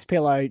the cheapest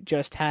pillow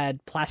just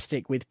had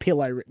plastic with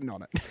pillow written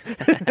on it.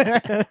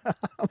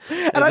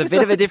 There's a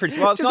bit of a difference.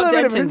 Well, it's not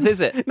Dentons,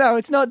 is it? No,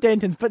 it's not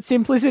Dentons, but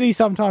simplicity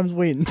sometimes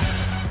wins.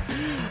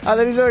 That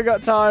is all we've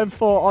got time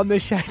for on the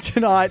show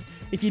tonight.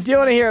 If you do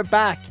want to hear it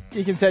back,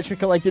 you can search for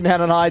Collective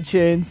Noun on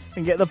iTunes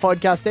and get the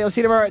podcast there. We'll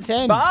see you tomorrow at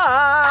 10.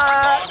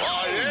 Bye!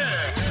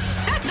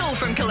 That's all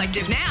from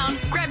Collective Noun.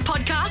 Grab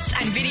podcasts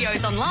and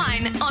videos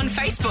online on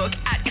Facebook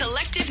at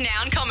Collective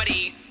Noun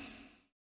Comedy.